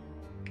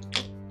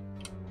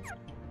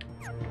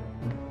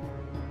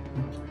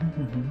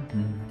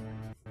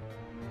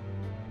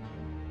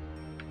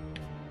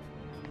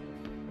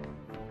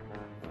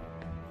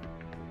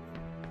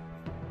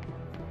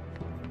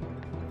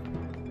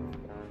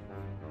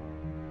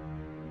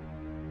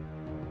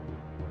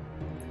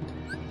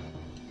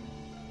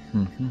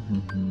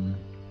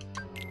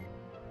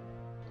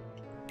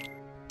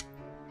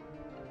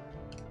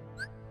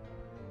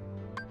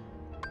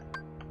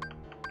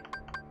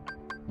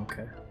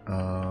 Okay.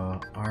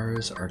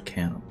 Ars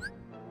Arcanum.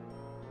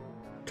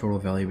 Total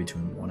value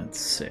between 1 and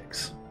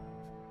 6.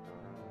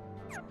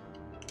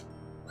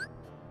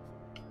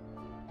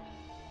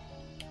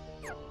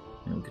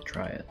 Maybe we could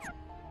try it.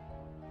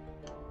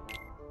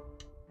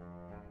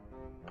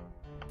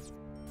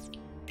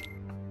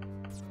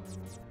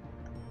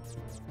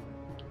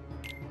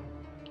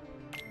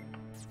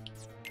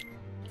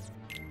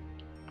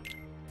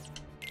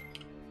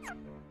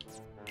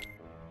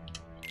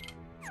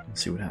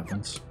 Let's see what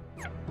happens.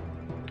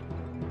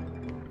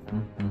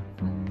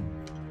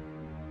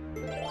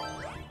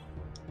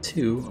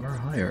 2 or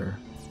higher.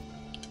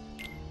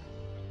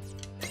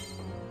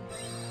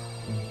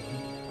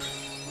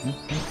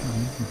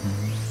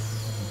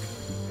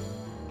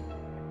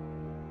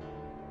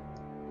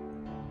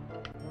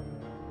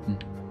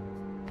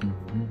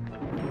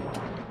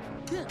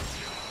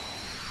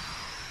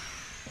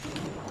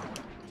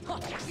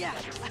 Yeah.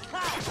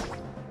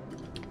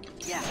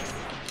 Yeah.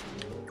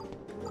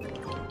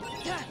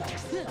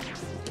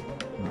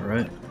 All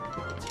right.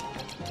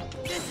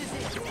 This is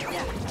it.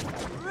 Yeah.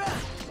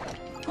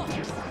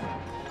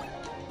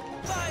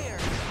 Fire.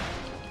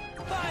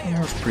 Fire.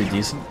 That was pretty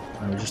decent.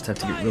 I would just have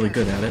to get really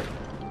good at it.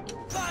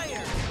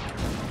 Fire.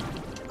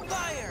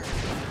 Fire.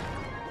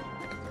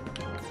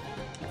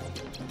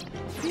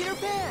 Peter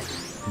Pan.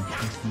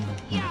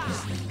 Yeah.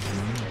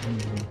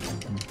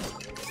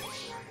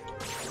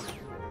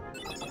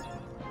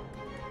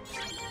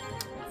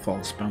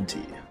 False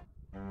bounty.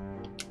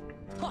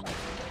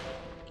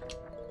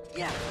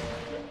 Yeah.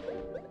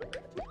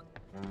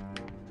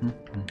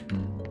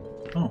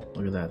 Oh,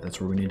 look at that.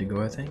 That's where we need to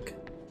go, I think.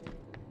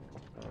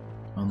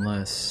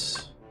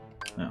 Unless...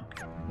 No.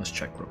 Let's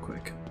check real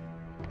quick.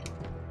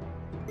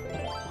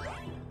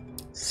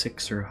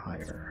 6 or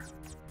higher.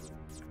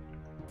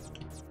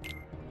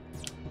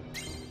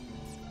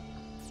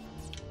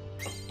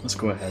 Let's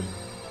go ahead.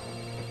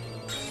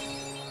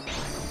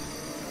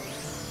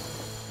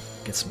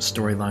 Get some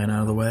storyline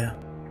out of the way.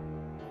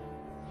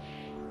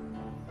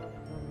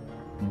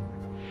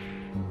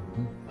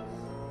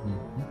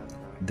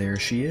 There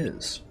she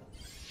is.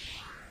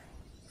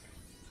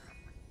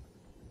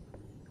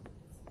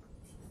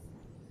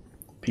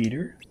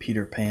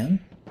 Peter Pan?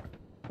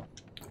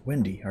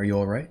 Wendy, are you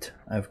alright?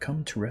 I've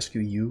come to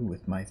rescue you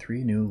with my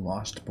 3 new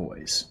lost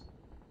boys.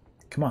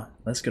 Come on,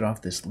 let's get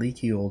off this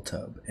leaky old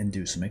tub and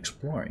do some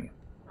exploring.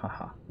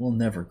 Haha, we'll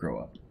never grow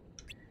up.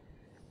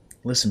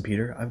 Listen,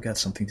 Peter, I've got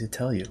something to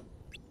tell you.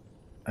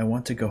 I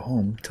want to go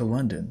home to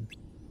London.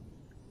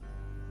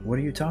 What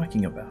are you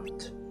talking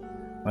about?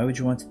 Why would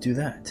you want to do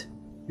that?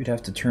 You'd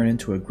have to turn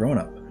into a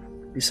grown-up.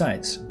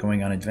 Besides,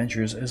 going on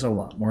adventures is a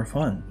lot more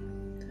fun.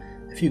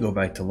 If you go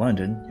back to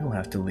London, you'll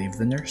have to leave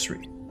the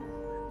nursery.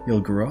 You'll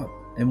grow up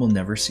and we'll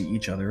never see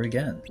each other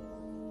again.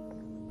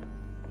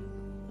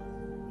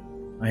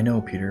 I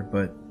know, Peter,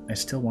 but I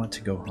still want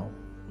to go home.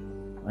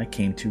 I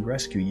came to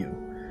rescue you,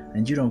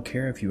 and you don't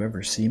care if you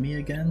ever see me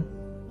again?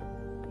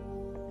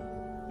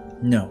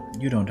 No,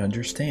 you don't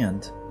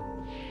understand.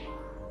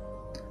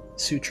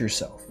 Suit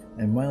yourself,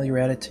 and while you're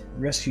at it,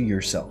 rescue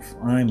yourself.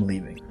 I'm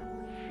leaving.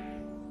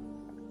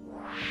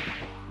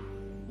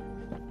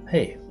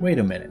 Hey, wait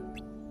a minute.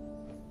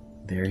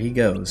 There he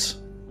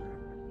goes.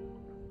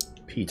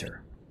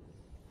 Peter.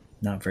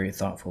 Not very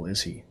thoughtful,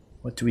 is he?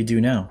 What do we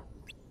do now?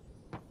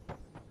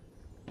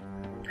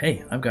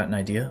 Hey, I've got an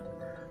idea.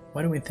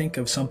 Why don't we think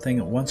of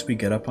something once we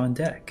get up on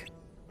deck?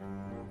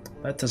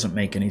 That doesn't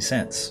make any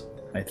sense,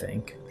 I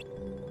think.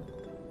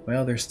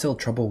 Well, there's still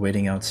trouble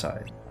waiting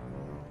outside.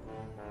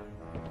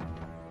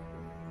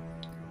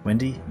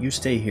 Wendy, you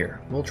stay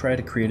here. We'll try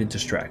to create a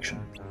distraction.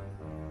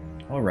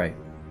 Alright,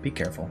 be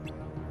careful.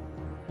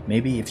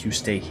 Maybe if you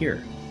stay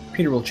here,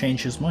 Peter will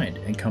change his mind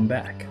and come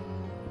back.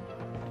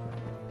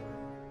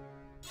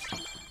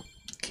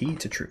 Key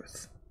to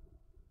truth.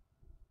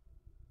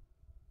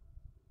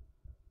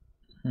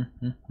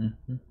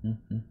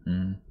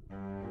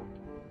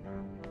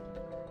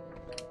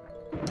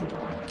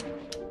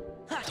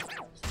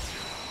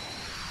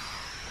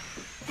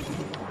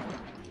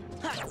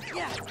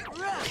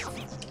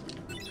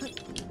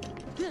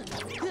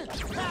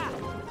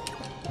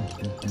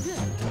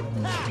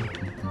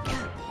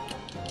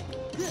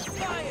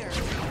 Fire!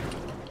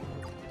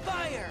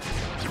 Fire!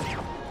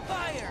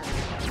 Fire!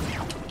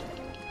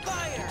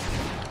 Fire!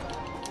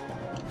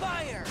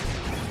 Fire!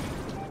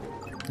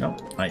 Oh,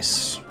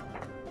 nice.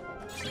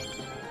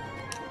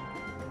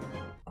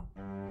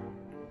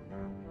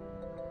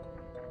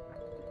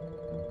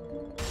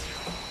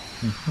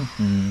 Yeah.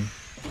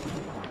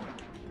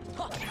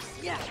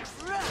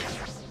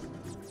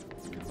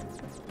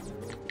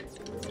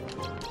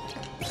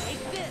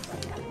 Take this.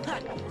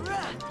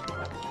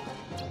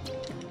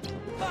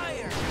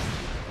 Fire.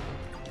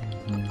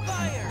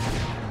 Fire.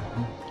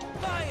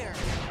 Fire.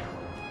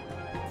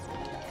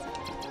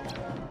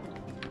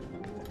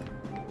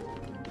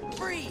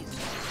 Freeze.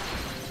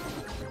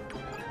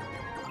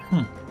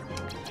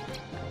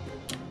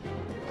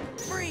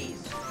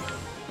 Freeze.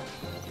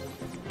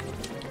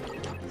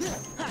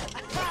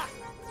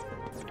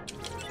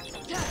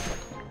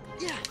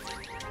 Yeah.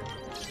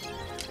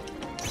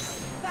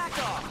 Back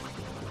off.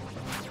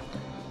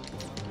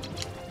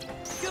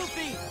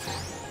 Goofy.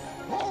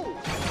 Oh.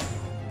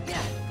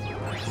 Yeah.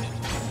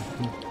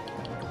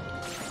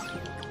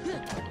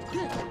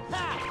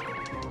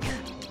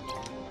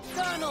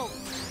 Donald.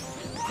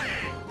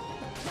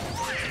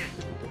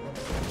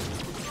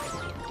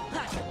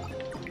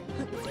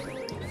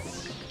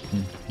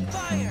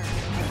 Fire.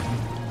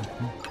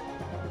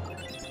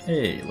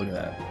 Hey, look at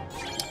that.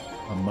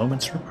 A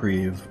moment's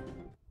reprieve.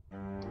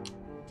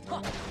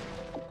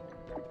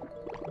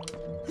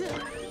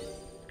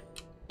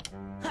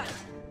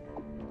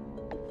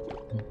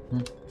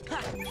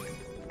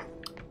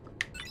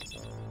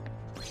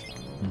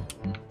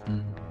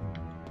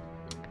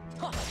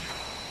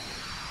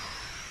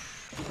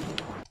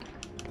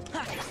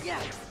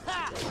 Yeah.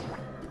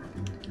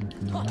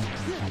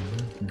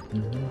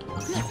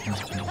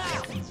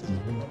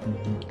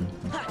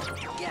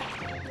 Yeah.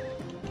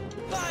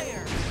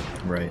 Fire.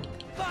 Right.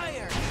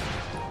 Fire.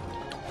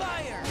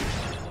 Fire.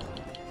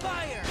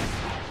 Fire.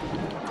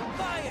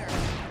 Fire.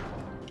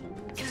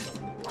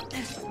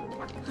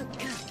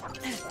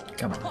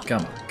 Come on,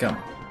 come on, come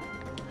on.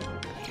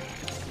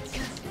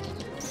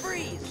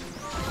 Freeze.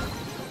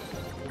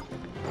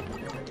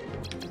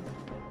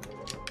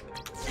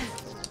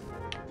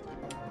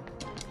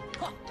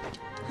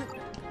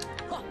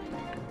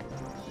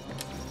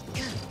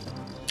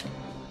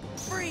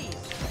 Freeze.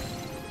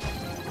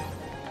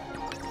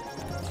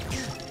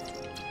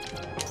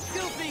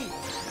 Goofy.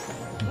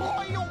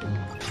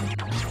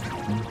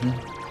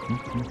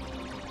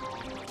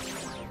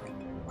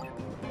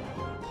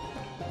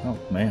 Oh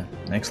man,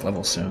 next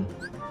level soon.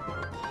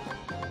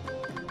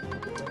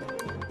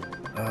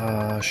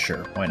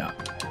 Sure, why not?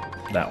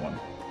 That one.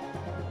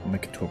 We'll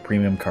make it to a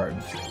premium card.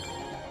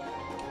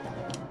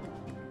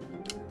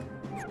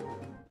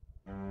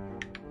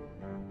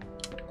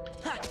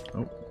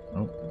 Oh,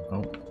 oh,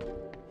 oh.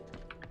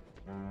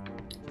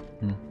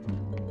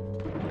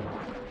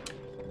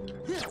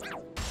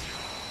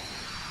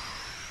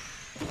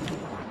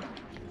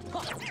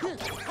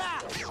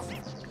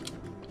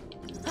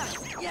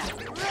 Yeah.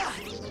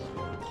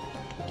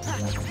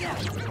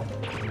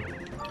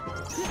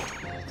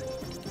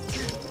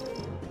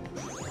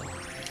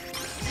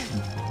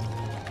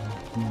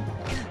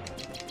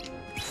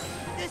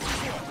 This is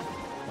it.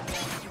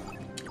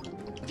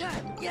 Yeah.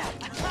 Yeah.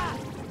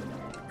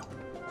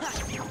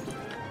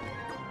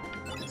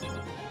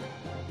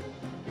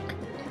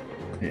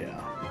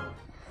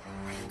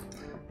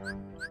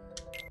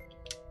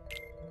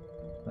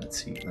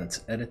 Let's see,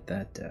 let's edit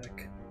that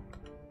deck.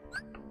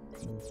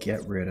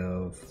 Get rid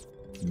of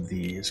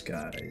these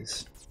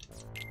guys.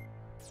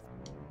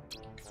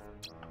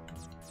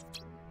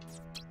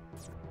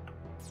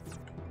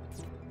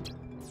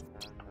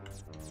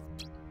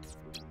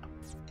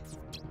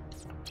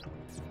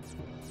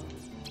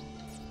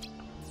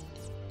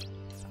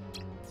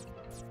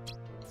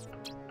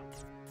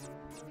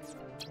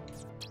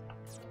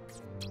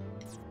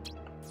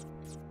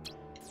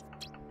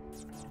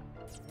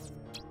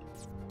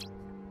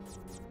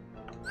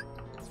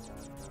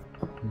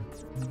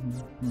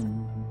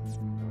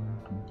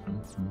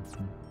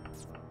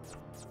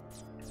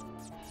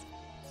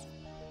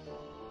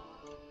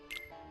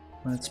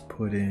 Let's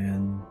put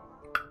in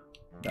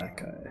that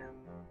guy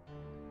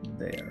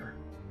there.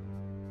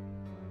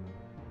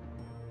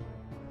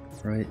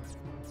 Right?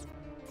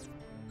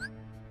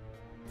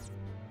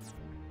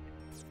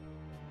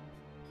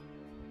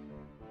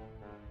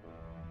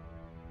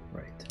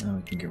 Right. Now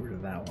we can get rid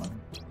of that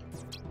one.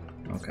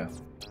 Okay.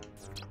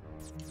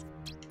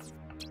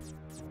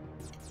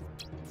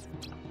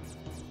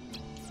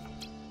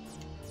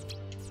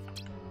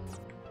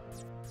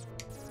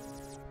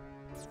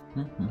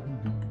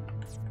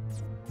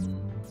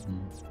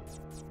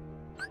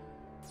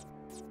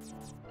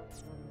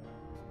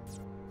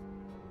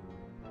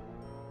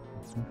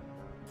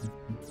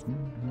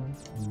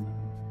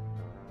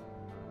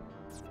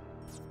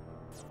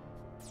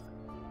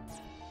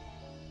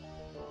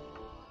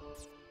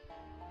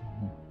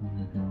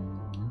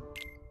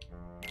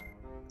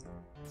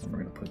 And we're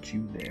gonna put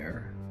you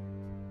there.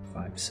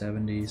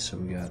 570, so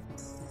we got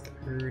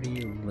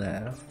 30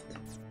 left.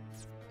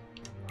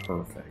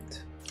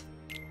 Perfect.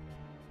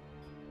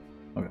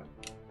 Okay.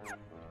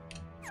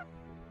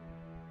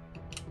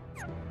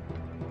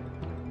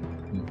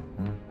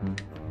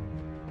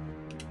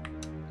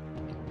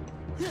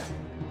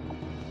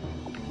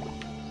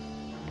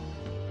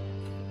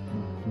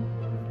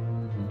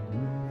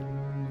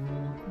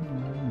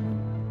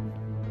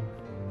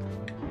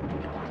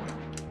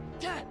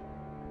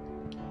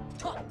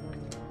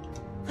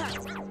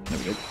 There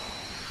we go.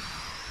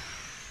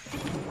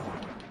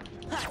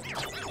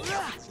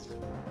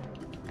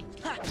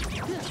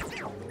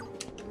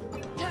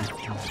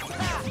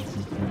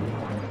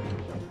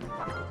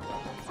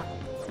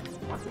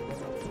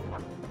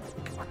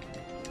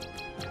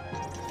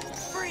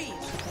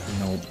 Freeze!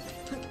 Nope.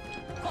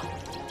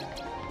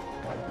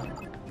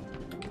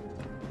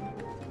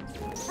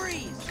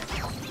 Freeze!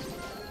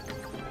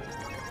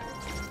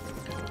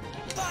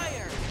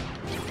 Fire!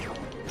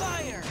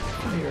 Fire!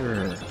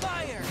 Fire!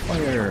 Fire!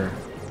 Fire!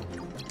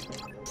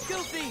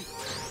 Goofy!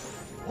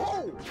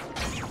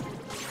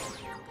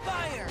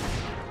 Fire!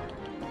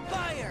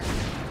 Fire!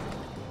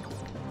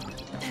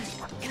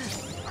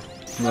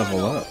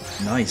 Level up.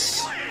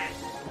 Nice. Fire!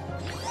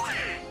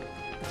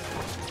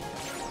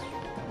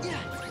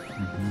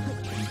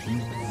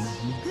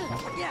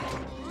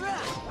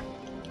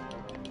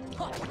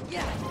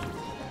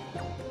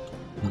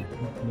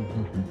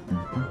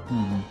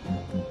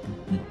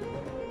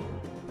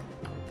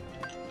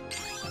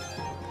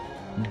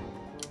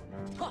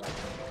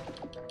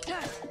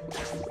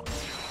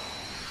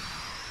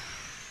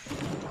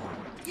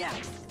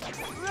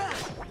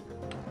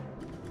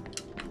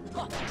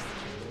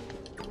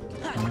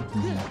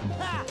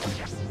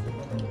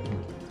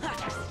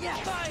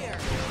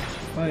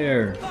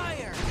 Fire!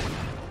 Fire!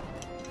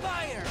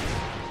 Fire!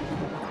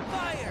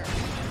 Fire!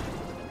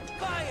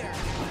 Fire!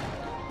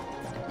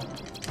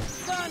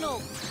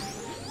 Donald!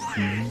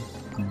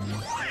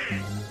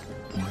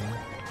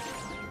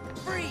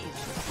 Freeze!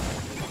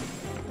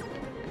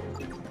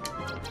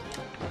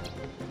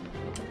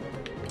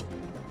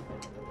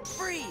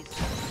 Freeze!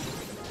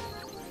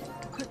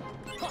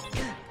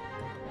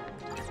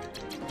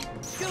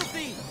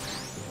 Goofy!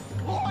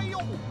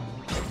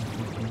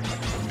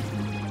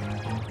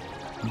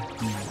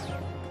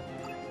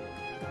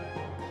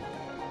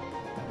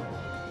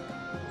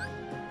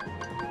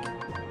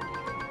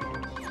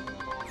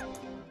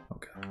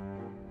 Okay.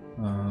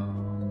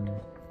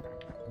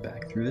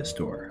 Back through this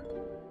door.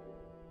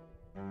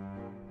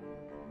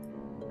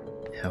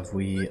 Have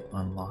we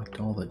unlocked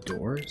all the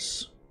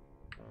doors?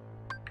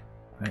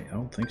 I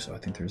don't think so. I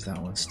think there's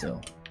that one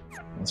still.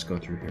 Let's go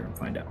through here and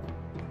find out.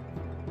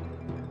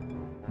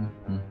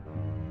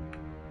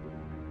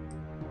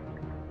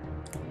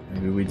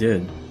 Maybe we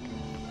did.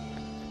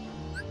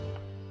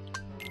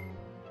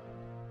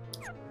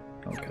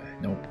 Okay,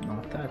 nope,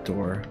 not that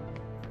door.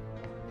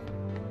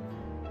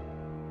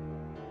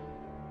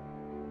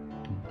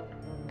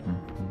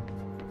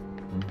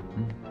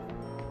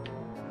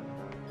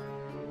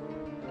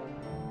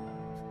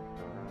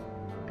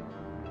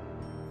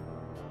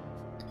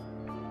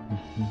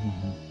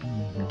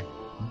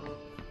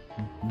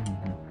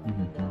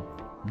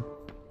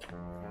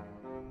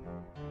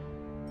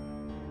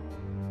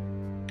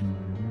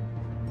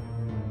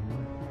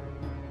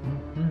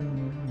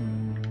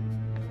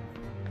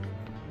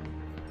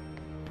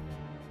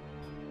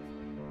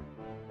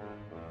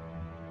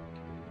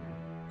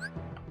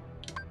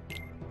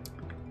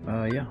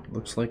 Yeah,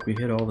 looks like we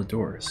hit all the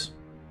doors.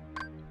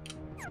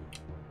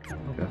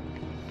 Okay.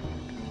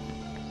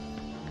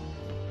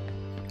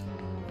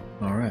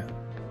 Alright,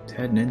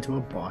 heading into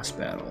a boss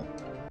battle.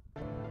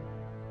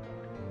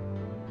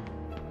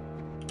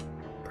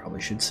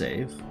 Probably should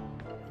save.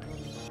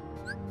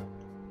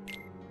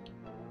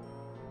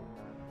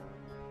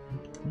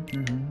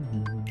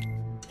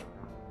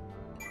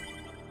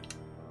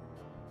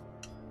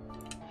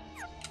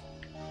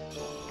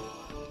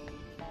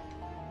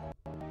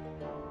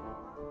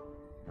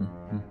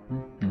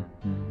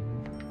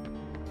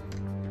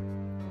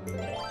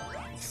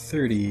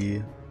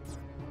 $30.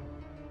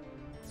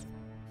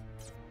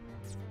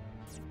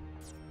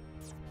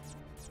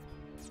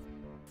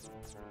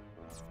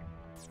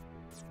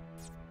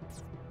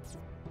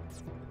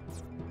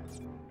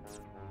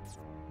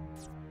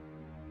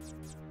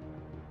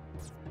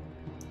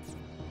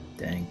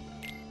 Dang.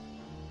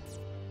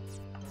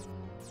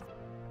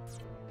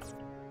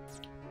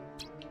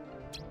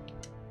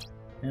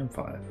 And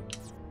 5.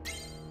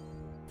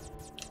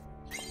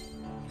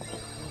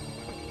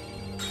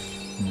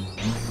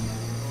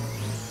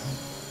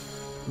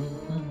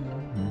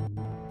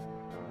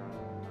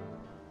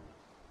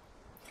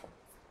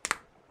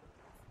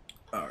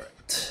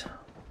 Alright.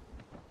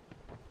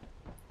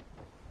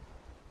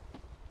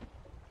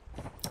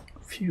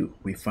 Phew,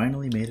 we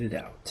finally made it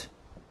out.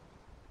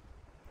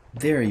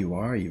 There you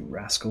are, you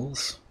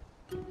rascals.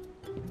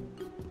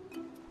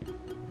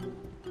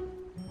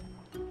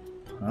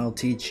 I'll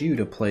teach you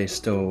to play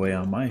stowaway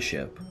on my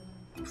ship.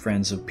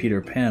 Friends of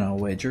Peter Pan, I'll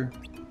wager.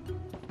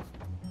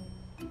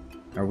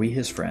 Are we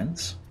his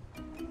friends?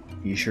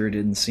 He sure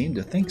didn't seem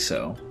to think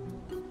so.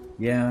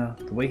 Yeah,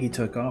 the way he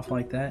took off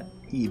like that,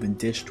 he even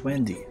ditched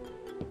Wendy.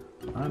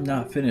 I'm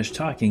not finished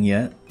talking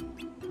yet.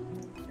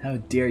 How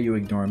dare you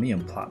ignore me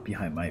and plot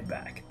behind my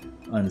back,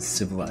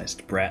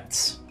 uncivilized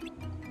brats.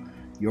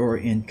 You're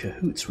in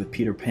cahoots with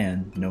Peter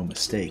Pan, no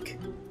mistake.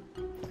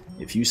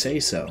 If you say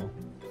so.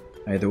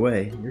 Either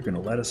way, you're gonna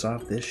let us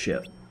off this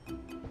ship.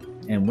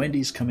 And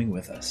Wendy's coming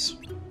with us.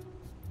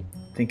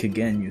 Think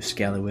again, you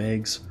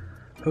scallywags.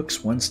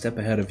 Hook's one step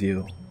ahead of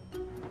you.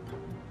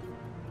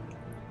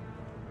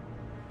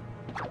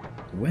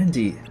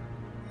 Wendy!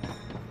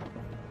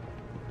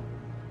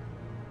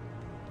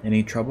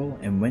 Any trouble?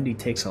 And Wendy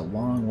takes a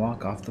long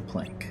walk off the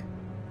plank.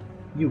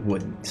 You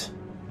wouldn't.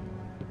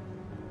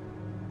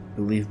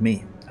 Believe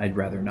me, I'd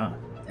rather not.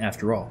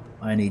 After all,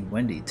 I need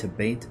Wendy to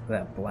bait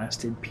that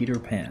blasted Peter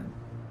Pan.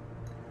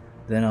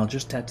 Then I'll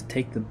just have to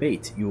take the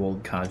bait, you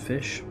old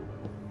codfish.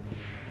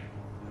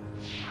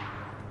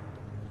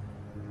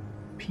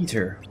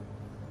 Peter.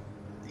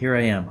 Here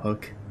I am,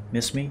 Hook.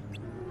 Miss me?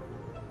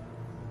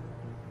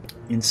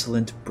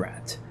 Insolent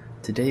brat.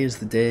 Today is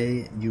the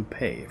day you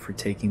pay for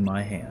taking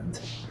my hand.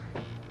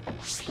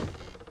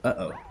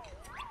 Uh-oh.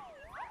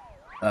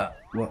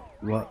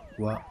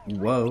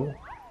 Whoa.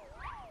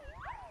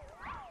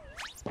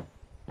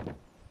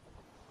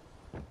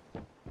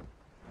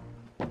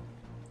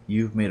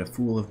 You've made a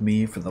fool of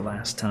me for the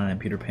last time,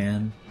 Peter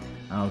Pan.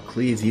 I'll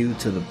cleave you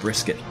to the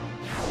brisket.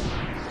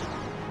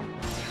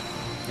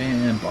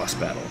 And boss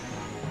battle.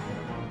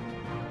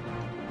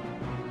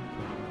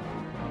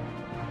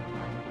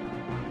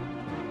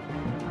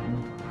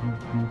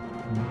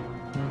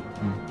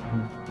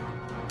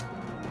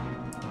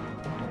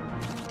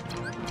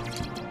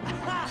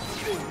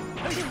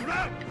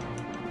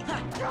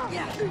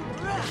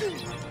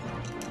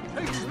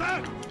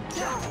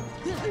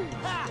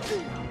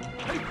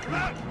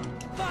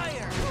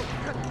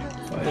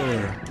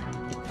 Fire!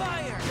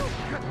 Fire!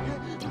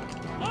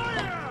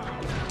 Fire!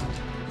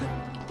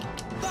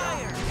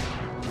 Fire!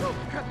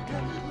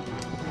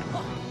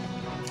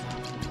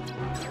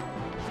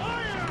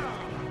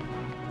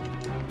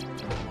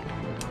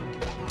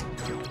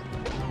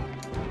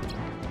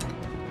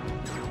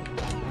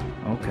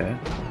 Okay.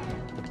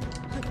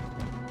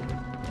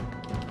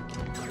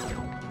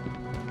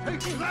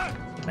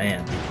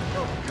 Man.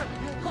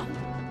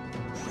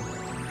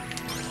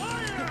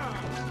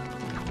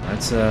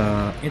 That's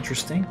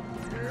interesting.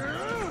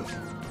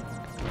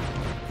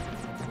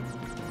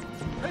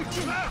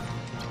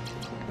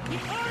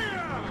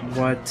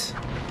 What?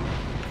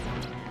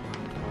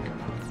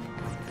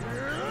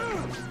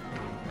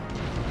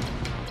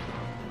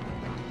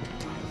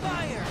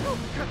 Fire!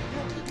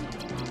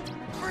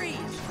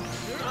 Freeze!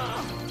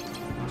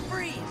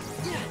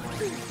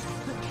 Freeze!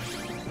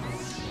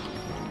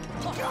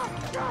 Fire!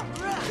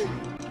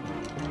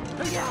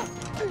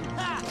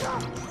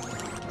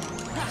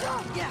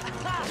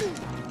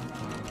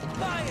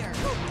 Fire!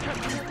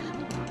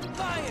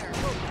 Fire!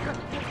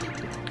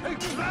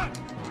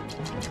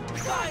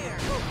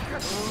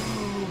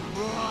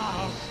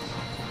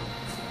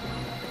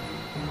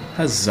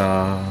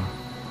 Huzzah!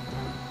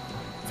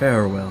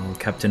 Farewell,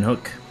 Captain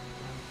Hook.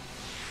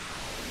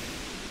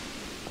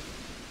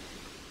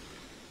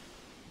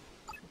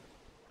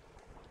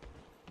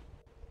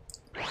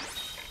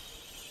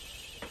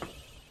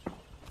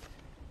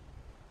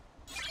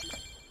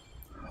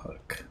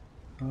 Hook.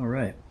 All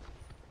right.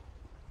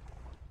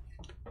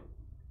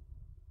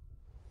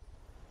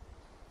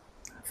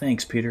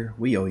 Thanks, Peter.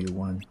 We owe you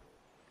one.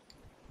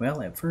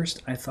 Well, at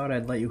first I thought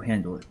I'd let you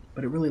handle it,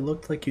 but it really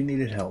looked like you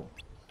needed help.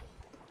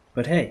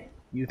 But hey,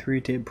 you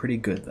three did pretty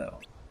good, though.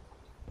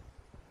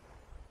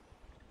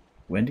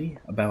 Wendy,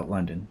 about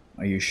London.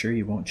 Are you sure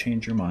you won't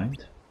change your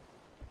mind?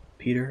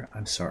 Peter,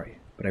 I'm sorry,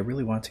 but I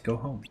really want to go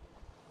home.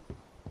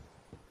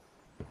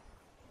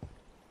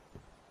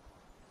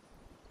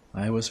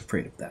 I was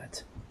afraid of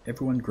that.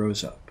 Everyone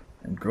grows up,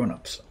 and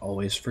grown-ups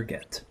always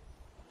forget.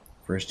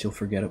 First you'll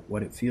forget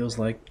what it feels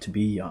like to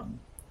be young,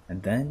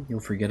 and then you'll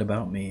forget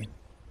about me.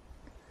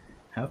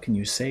 How can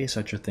you say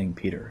such a thing,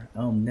 Peter?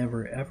 I'll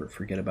never ever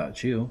forget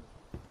about you.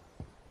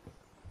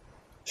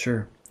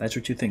 Sure, that's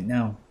what you think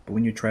now, but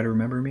when you try to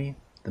remember me,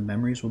 the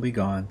memories will be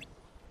gone.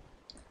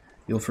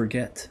 You'll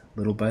forget,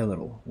 little by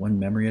little, one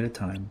memory at a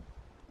time.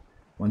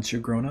 Once you're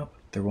grown up,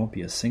 there won't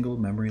be a single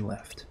memory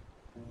left.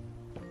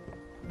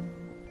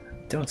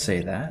 Don't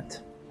say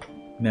that.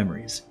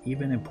 Memories,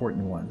 even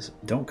important ones,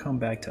 don't come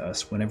back to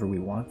us whenever we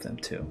want them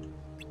to.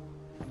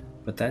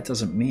 But that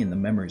doesn't mean the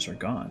memories are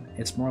gone.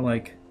 It's more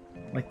like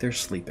they're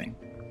sleeping.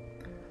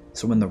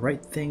 So when the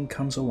right thing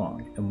comes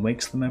along and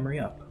wakes the memory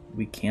up,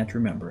 we can't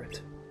remember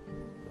it.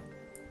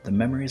 The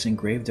memories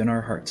engraved in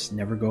our hearts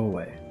never go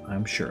away,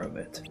 I'm sure of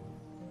it.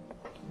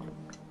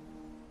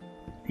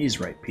 He's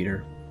right,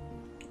 Peter.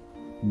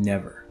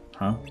 Never,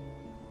 huh?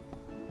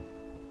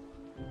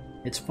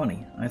 It's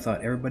funny, I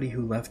thought everybody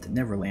who left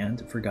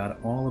Neverland forgot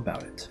all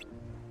about it.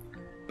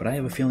 But I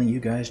have a feeling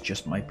you guys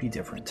just might be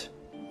different.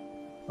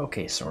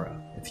 Okay,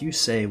 Sora, if you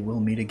say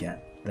we'll meet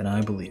again, then I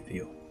believe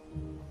you.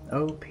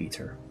 Oh,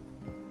 Peter.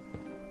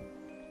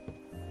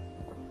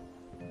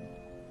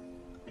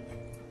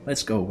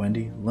 Let's go,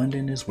 Wendy.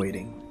 London is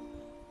waiting.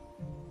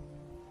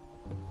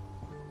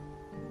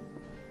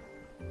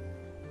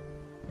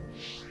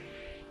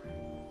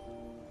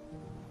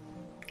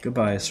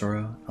 Goodbye,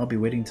 Sora. I'll be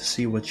waiting to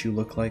see what you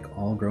look like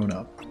all grown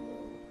up.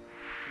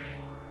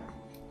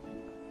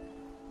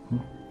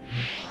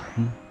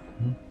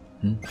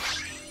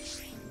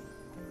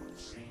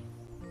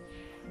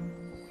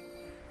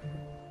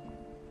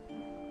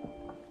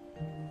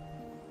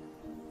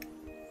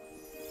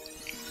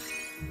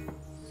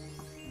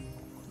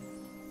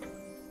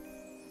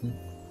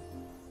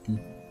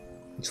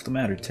 What's the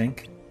matter,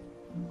 Tink?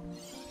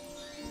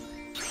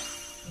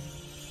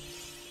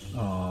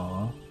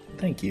 Aw,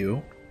 thank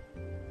you.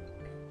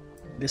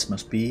 This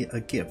must be a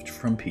gift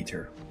from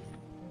Peter.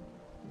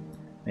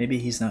 Maybe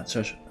he's not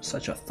such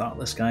a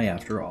thoughtless guy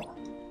after all.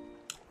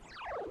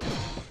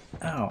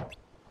 Ow.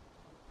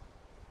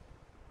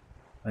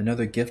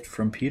 Another gift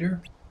from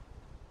Peter?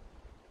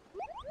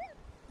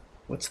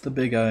 What's the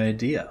big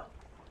idea?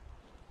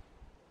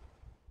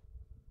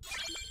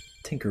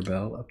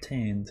 Tinkerbell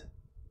obtained.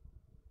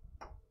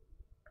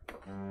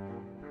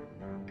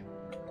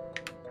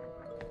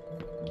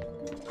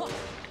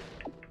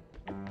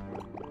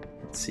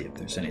 Let's see if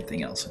there's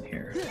anything else in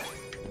here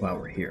while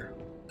we're here.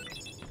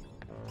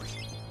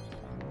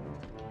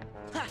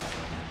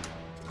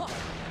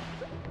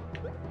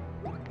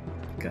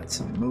 Got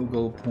some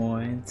Moogle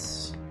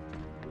points.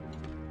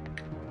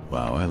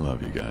 Wow, I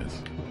love you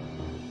guys.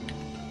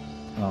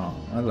 Oh,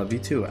 I love you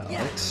too,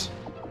 Alex.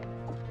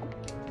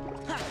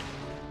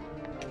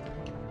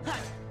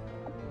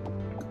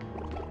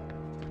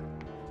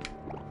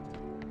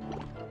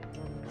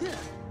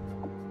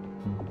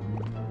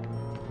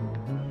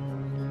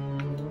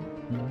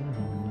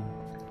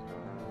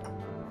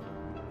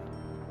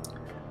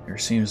 There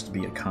seems to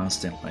be a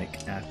constant,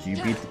 like, after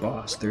you beat the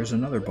boss, there's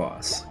another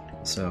boss.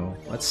 So,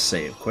 let's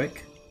save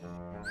quick.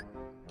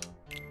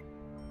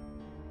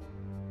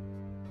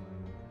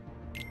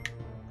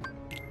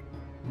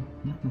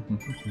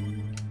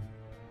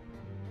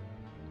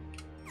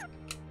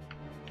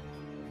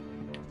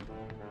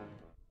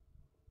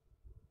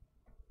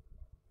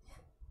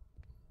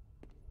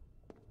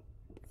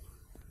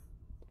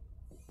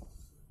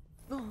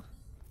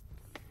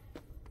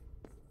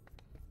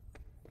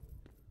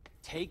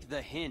 Take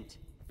the hint.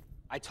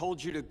 I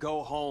told you to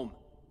go home.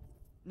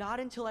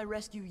 Not until I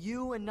rescue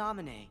you and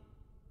Naminé.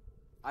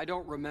 I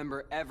don't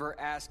remember ever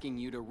asking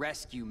you to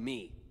rescue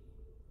me.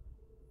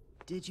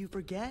 Did you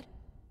forget?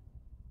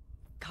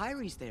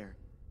 Kairi's there,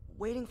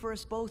 waiting for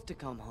us both to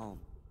come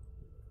home.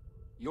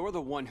 You're the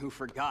one who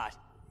forgot.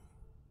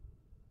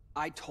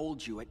 I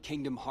told you at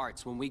Kingdom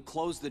Hearts when we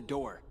closed the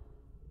door.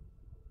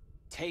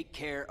 Take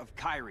care of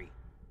Kairi.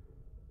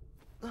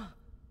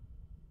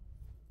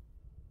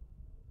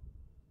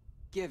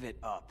 Give it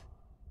up.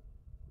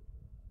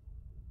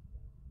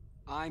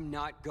 I'm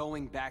not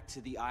going back to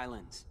the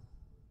islands.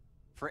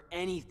 For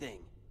anything.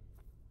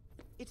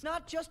 It's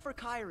not just for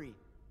Kairi.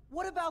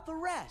 What about the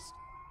rest?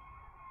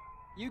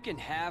 You can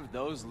have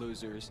those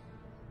losers.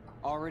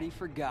 Already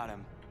forgot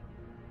him.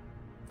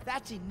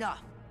 That's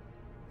enough.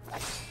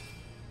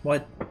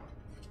 What?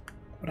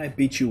 But I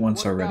beat you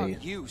once What already.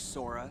 about you,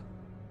 Sora?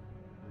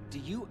 Do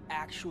you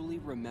actually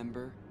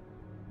remember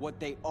what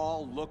they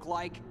all look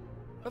like?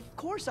 Of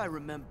course I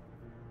remember.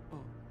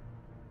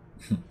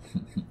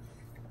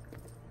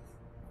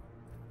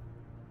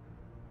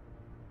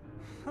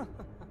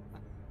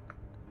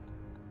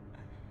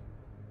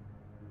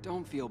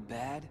 Don't feel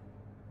bad.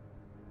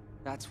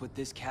 That's what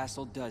this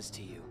castle does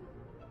to you.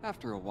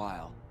 After a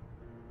while.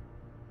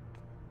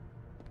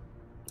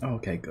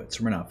 Okay, good.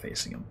 So we're not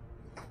facing him.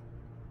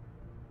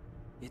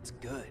 It's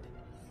good.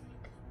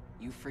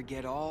 You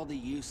forget all the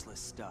useless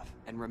stuff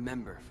and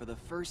remember for the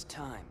first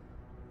time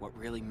what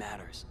really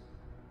matters.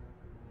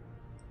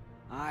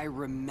 I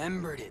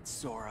remembered it,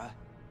 Sora.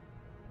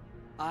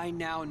 I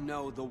now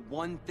know the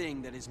one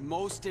thing that is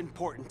most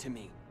important to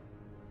me.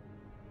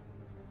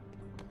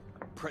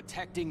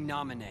 Protecting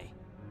Naminé.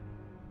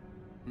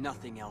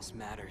 Nothing else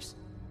matters.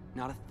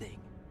 Not a thing.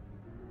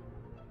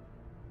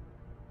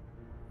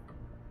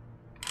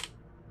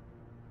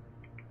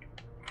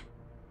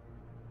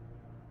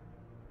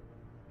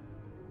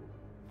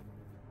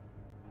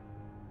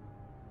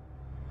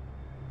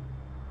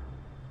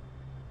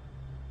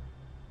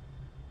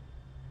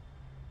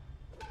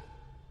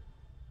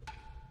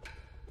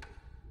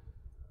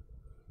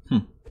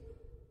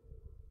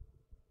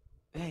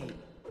 Hey,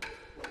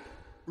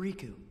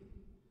 Riku.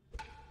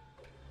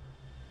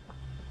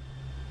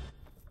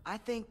 I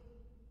think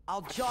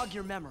I'll jog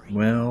your memory.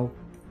 Well,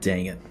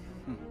 dang it.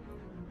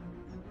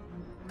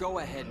 Go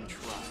ahead and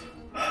try.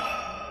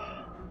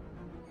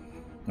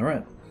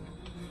 Alright.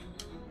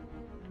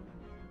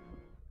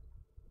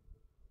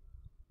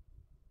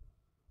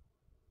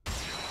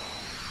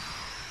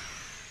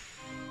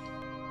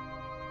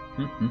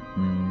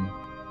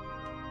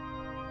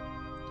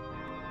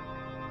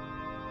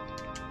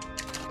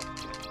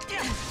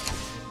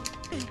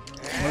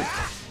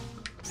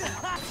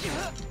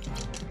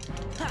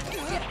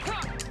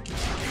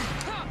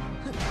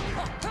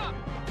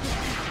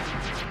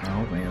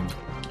 Oh man.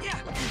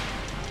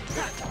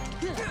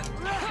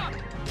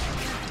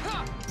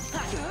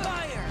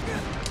 Fire!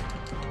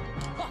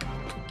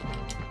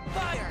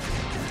 Fire!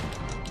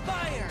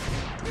 Fire!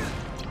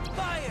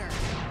 Fire!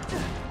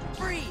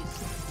 Freeze!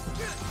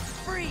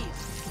 Freeze!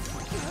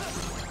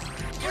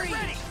 Freeze!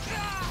 Ready!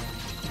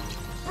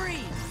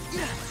 Freeze!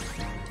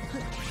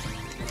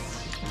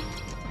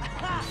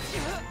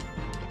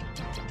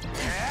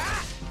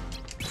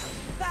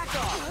 Back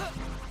off!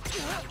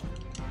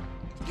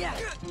 Yeah!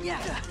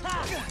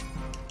 Fire!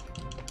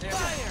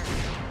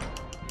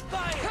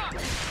 Fire!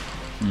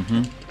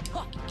 Mm-hmm.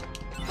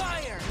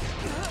 Fire!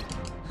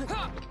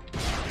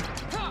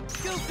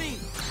 Goofy!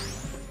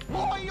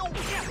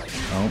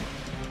 Oh.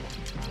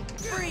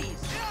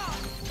 Freeze!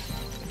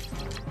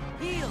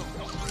 Heal!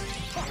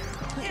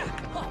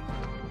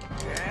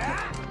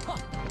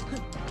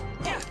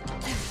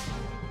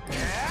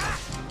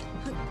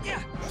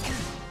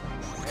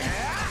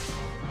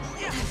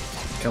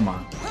 Come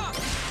on.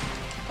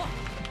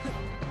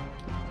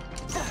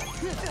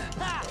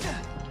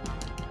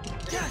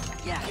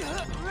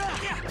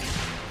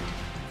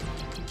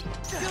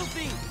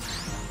 Goofy!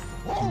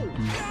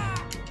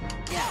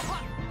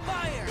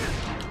 Fire!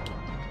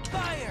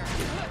 Fire!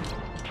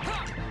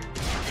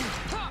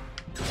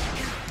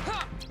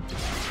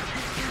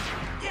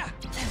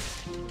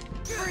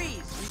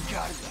 Freeze! You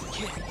gotta be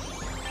kidding.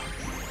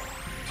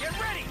 Get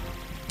ready!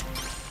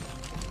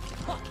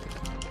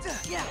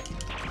 Yeah!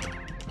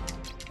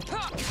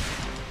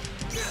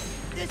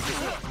 This is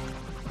it!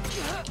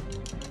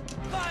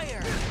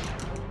 Fire!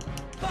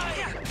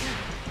 Fire!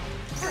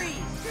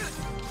 Freeze!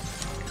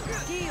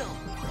 Heal!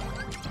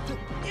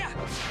 Yeah!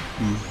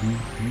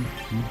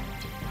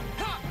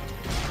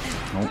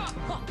 Nope.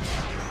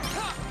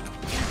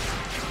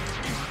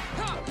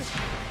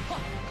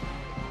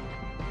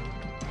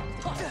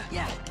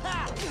 Yeah!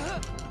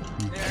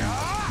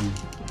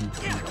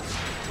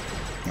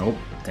 Nope.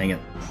 Dang it.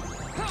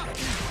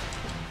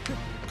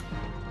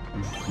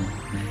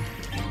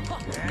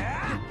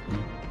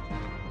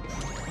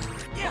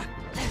 Yeah!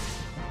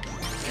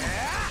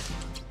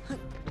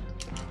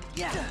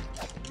 Yeah!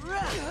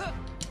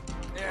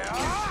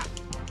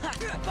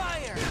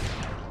 Fire!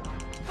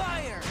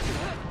 Fire!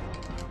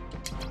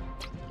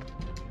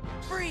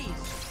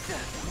 Freeze!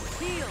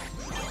 Heal!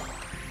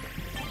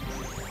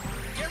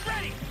 Get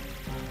ready!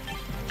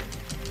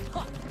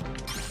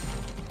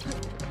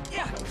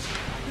 Yeah!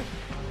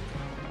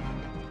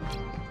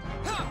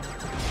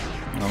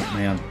 Oh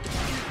man.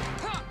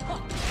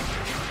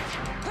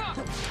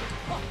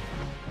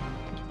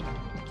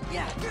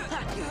 Yeah!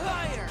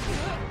 Fire!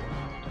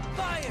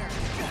 Fire!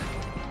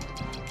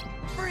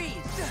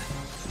 Freeze!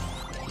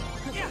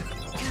 Yeah!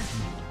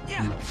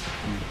 Yeah!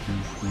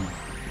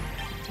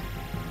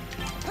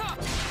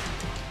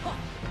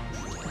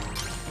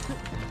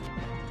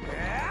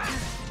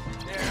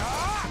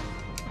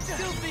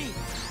 Goofy!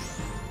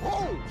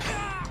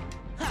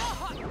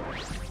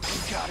 You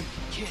gotta be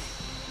kidding.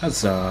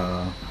 That's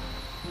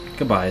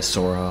goodbye,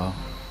 Sora.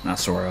 Not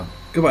Sora.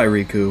 Goodbye,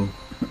 Riku.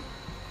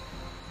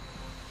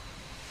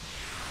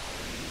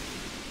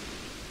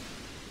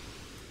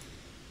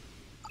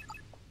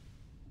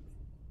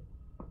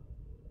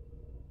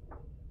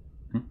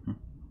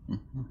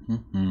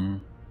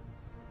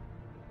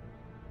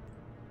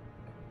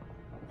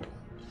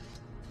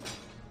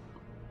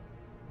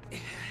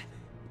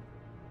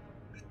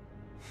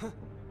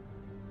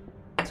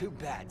 Too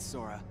bad,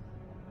 Sora.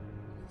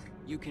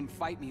 You can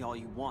fight me all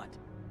you want,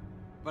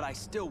 but I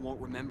still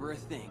won't remember a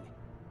thing.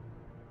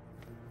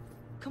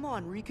 Come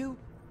on, Riku.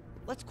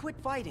 Let's quit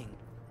fighting.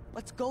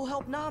 Let's go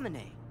help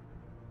Naminé.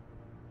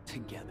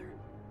 Together,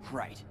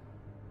 right?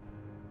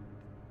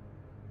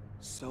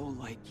 So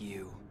like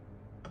you.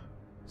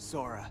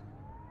 Sora,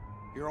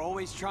 you're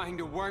always trying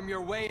to worm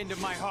your way into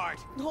my heart.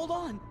 Hold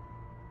on.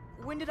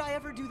 When did I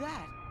ever do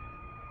that?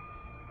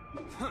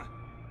 Huh.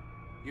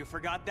 You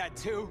forgot that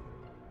too?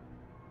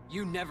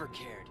 You never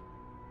cared.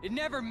 It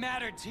never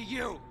mattered to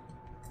you.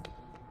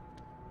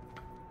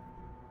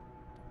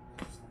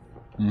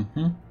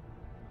 Mm-hmm.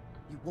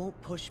 You won't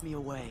push me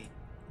away.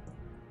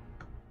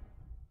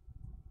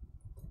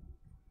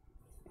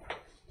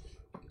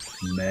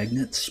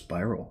 Magnet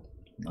spiral.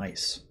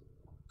 Nice.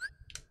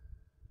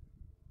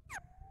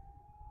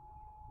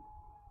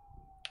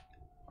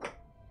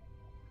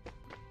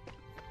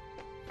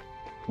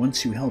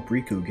 Once you help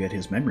Riku get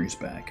his memories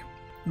back,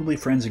 you'll be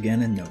friends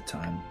again in no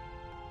time.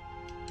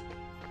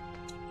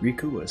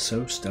 Riku is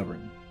so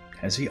stubborn.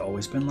 Has he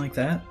always been like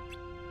that?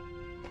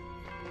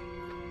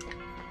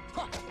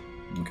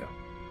 Okay.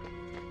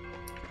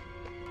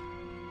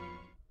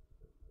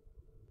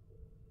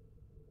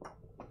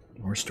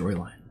 More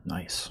storyline.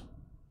 Nice.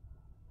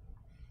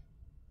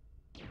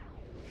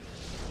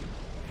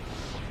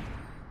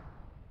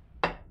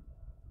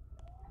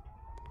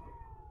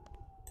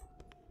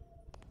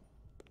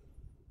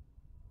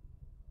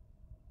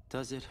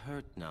 Does it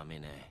hurt,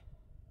 Naminé?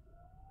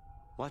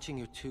 Watching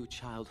your two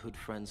childhood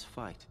friends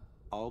fight,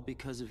 all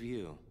because of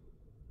you.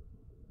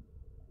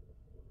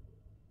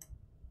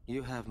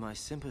 You have my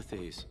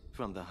sympathies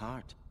from the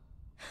heart.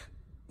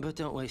 But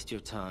don't waste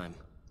your time.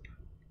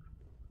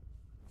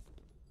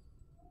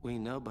 We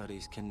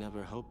nobodies can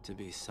never hope to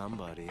be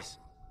somebodies.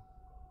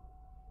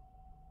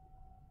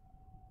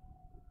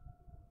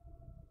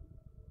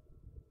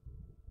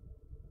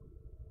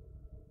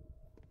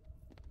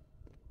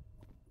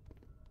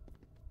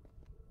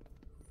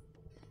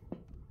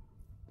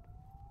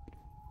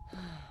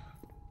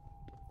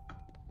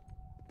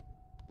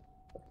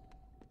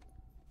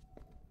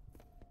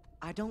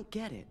 I don't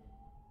get it.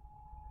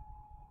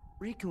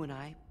 Riku and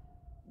I,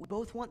 we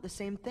both want the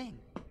same thing.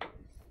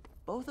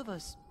 both of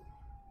us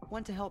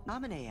want to help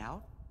Naminé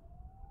out.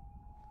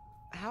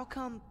 How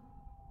come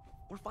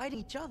we're fighting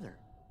each other?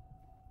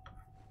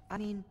 I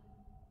mean,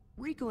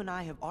 Riku and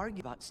I have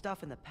argued about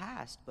stuff in the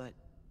past, but...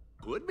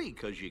 Could be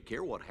because you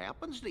care what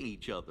happens to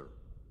each other.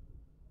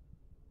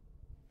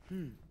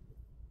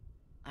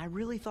 I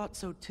really thought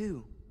so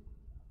too.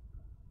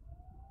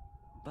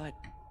 But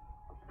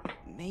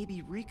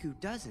maybe Riku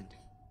doesn't.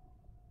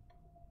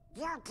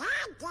 You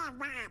can't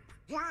give up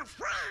your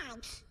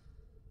friends.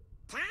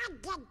 Come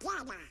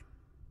together.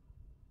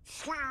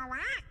 Sora,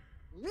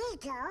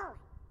 Riku,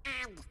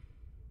 and...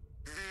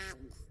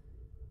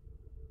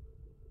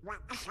 what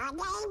was her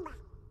name?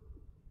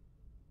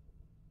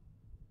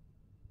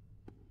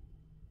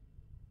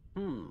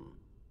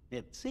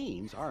 It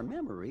seems our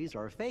memories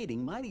are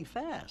fading mighty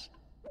fast.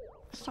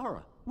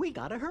 Sora, we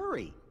gotta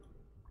hurry.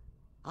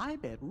 I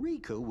bet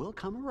Riku will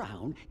come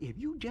around if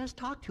you just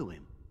talk to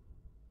him.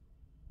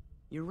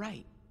 You're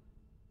right.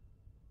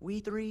 We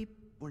three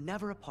were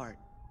never apart.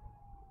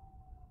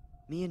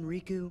 Me and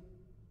Riku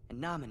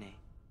and Naminé.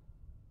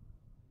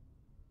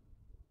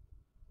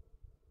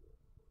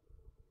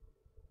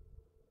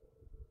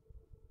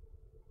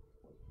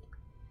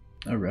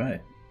 All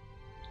right.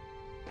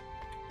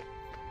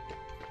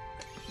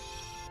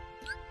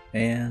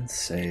 And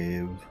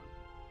save.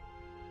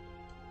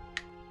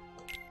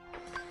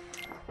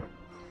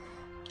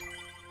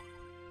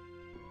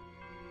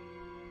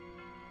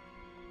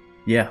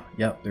 Yeah,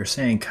 they're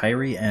saying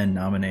Kairi and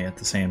Naminé at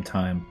the same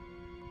time.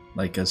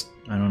 Like, as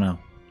I don't know.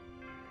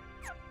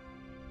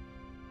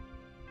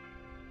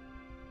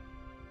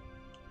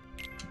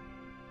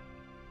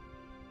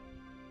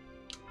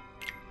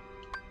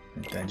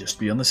 Then just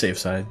be on the safe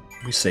side.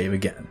 We save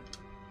again.